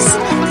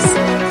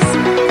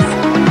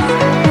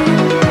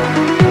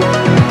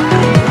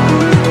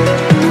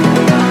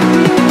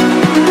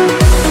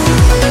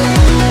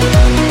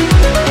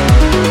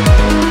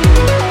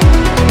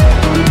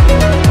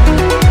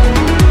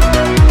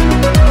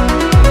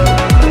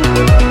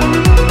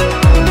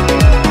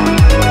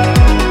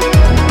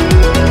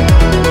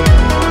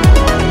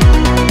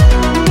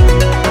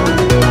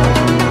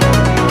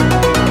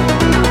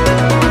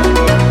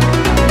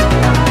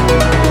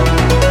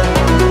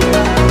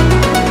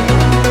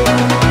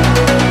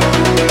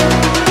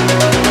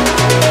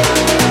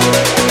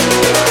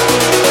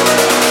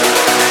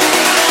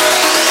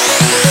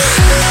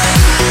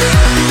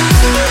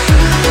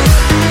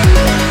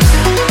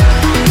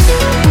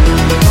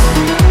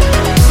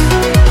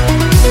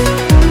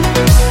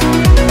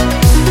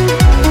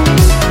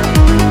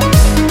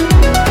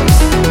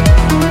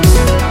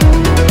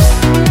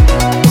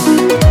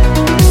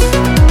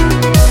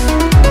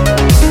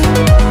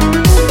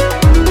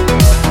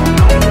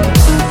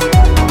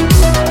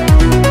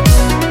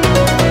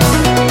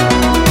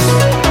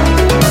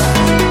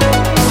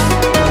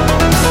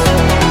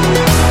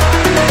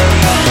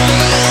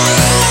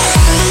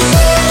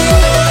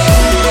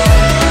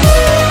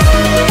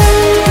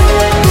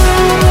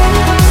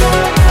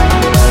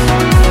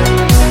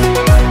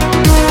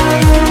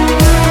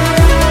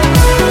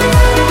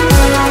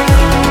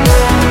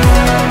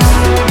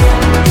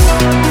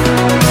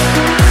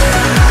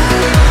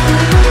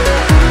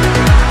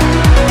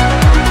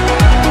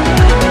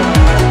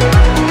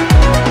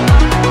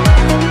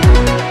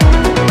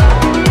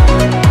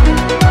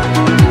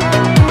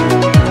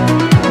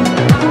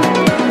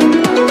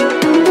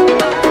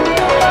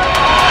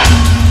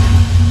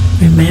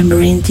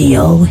 The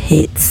old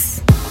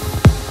hits.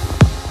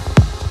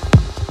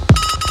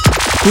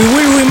 We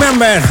will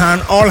remember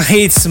an old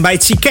hits by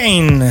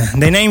Chicane.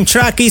 The name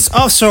track is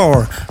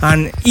Offshore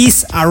and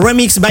is a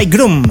remix by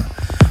Grum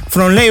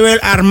from label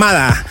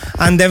Armada.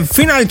 And the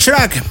final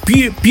track,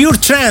 Pure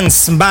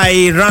Trance by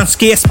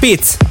Ransky Speed,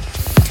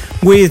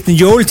 with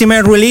the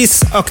ultimate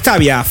release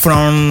Octavia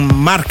from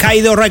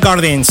Marcaido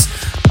Recordings.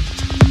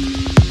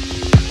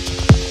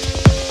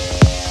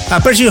 I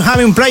appreciate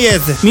having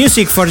played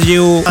music for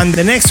you, and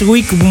the next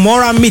week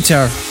more and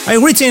better.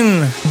 I'm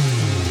written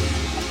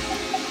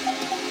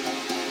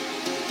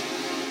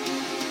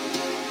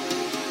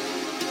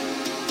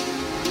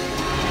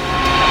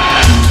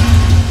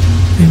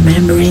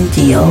Remembering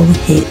the old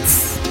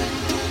hits.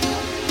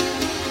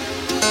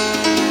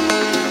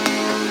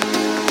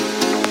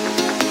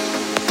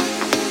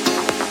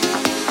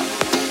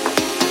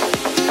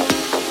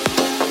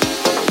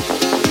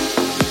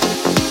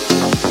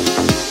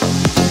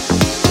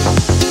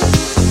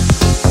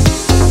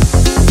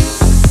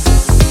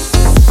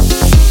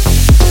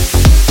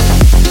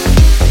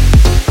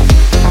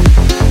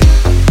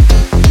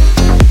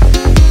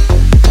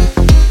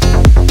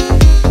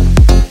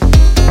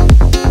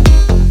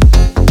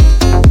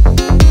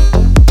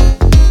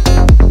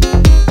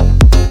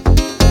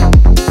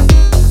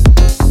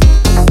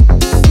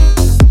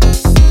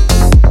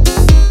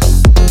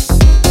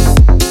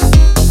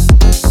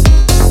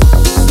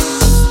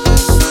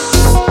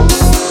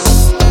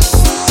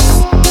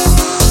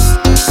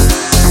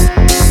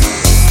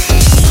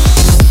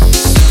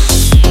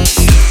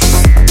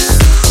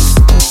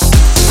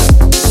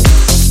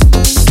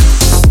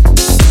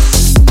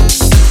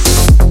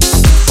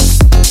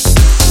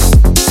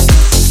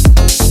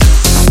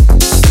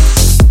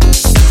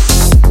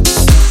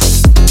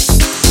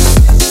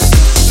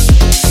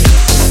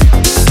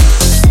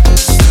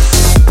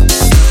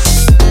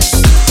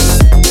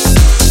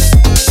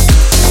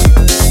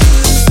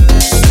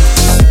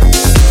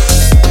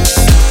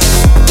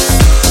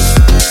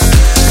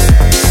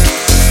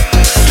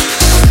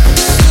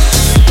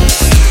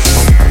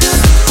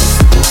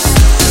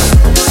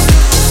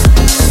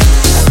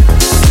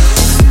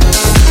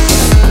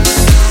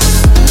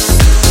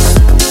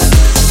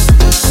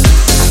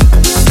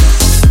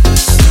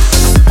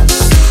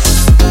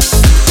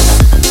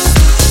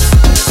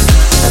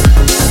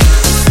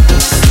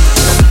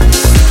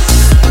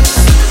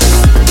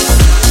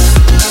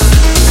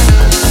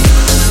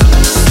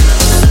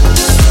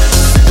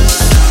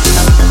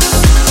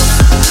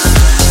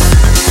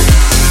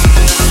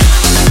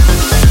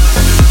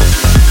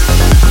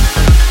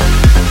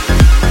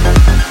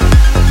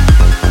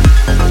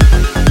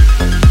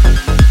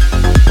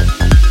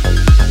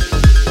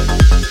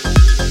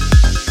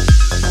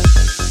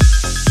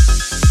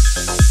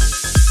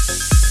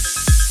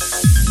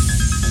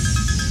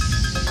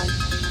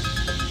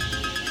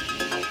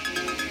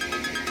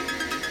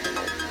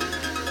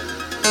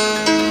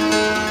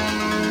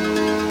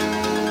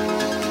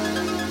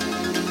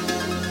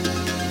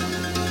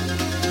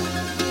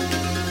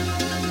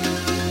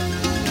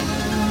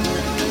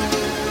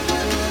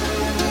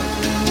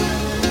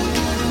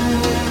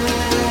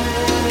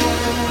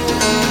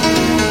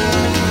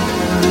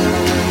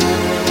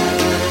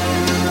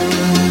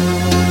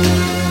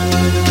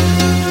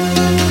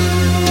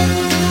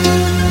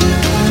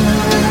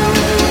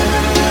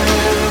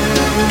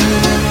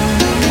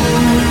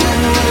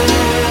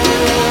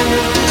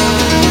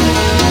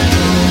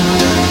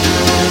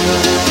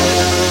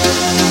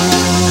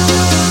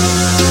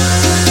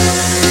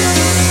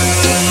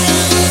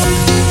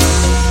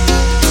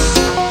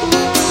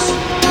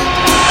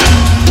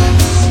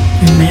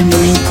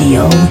 the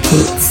old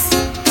hits.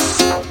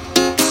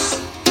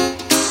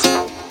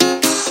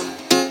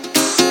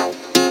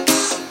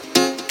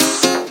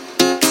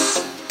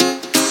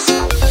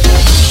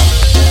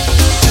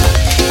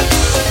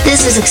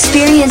 This is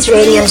Experience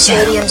Radio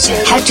Show.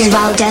 Hector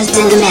Valdez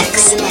in the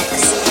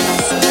mix.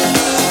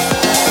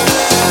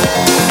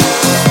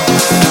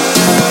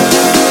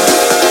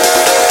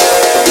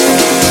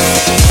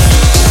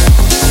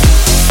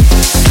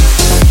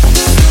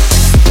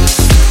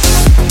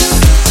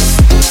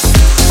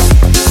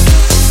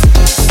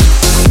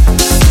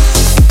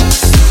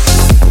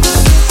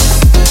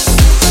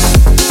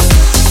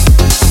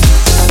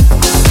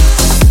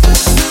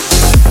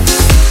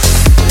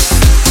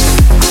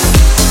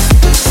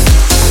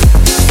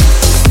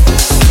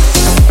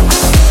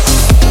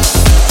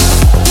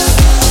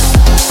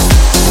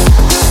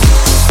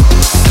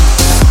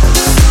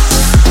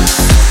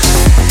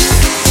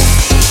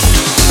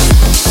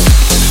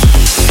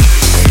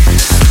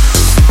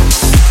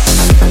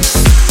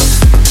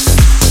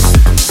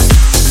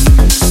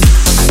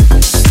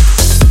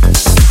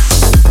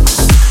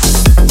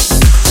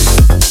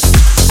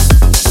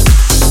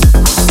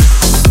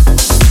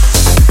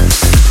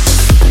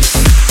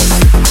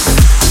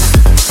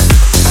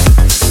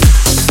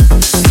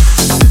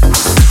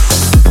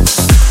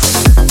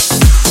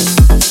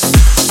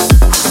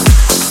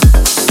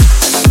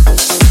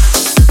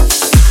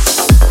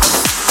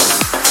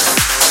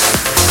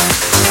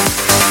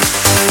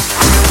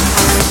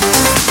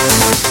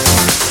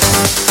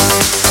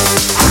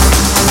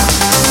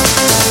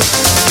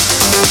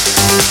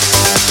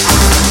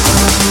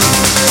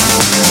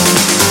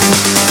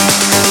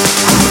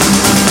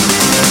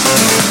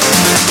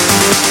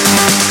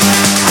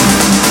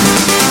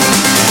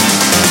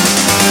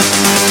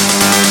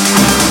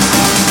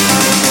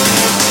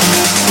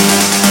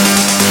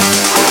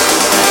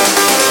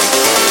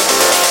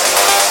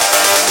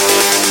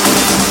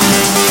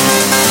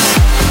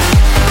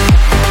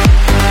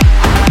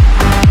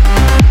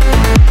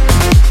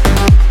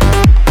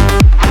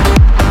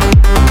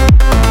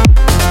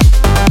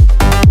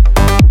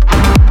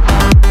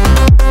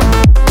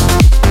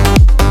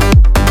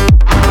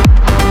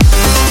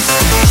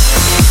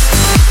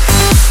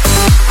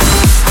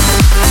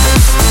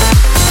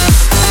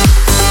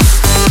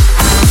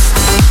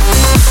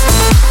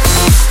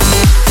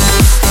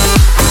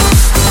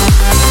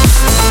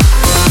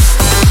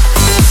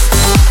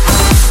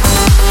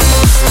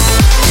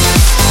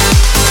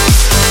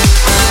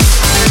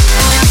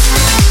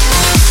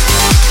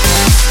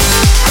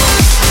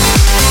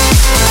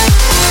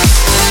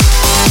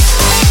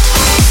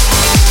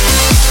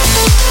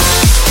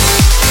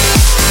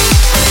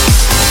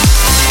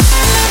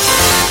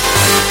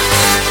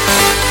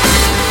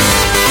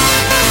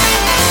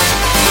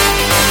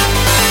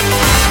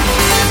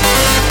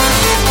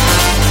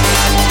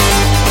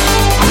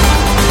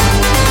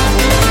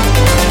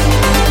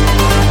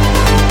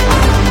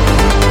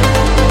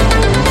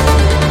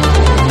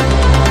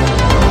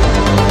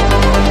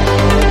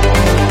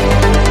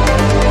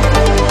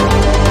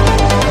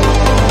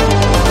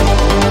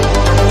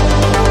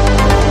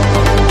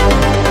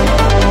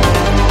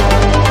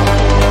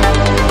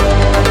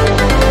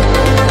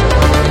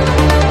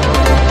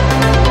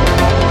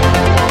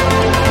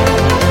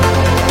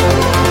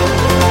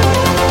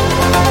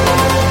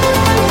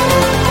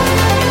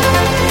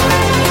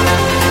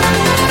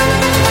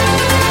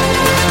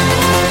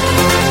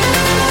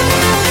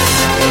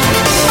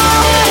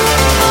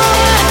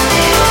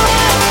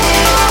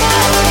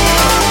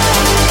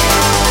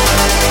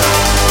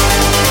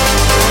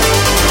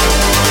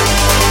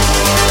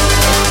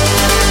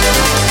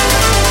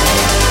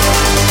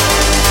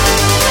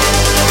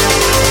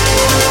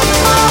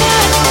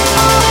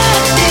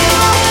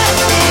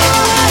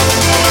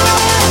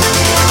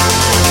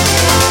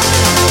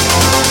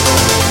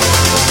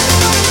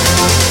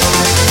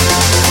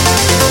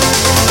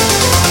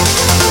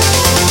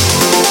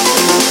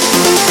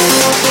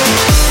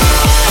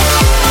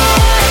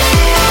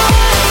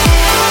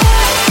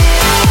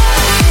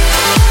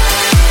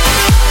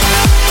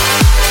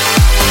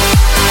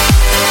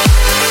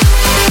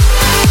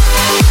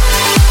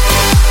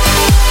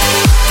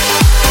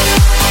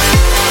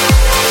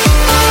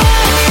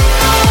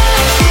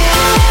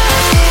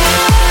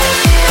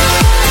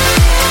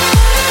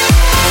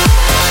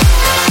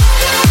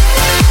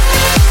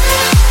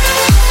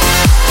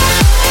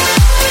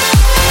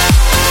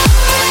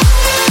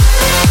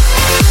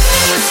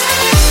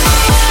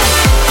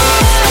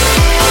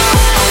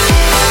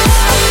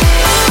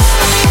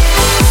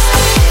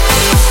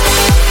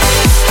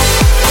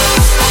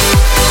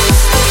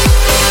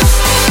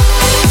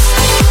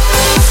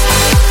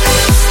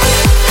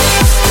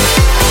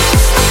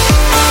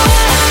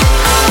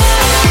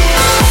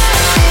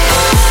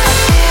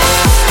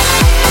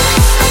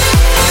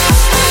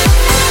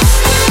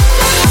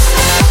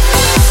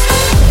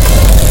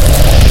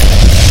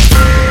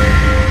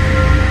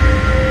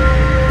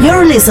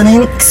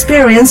 listening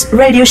Experience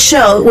Radio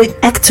Show with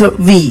Hector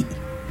V.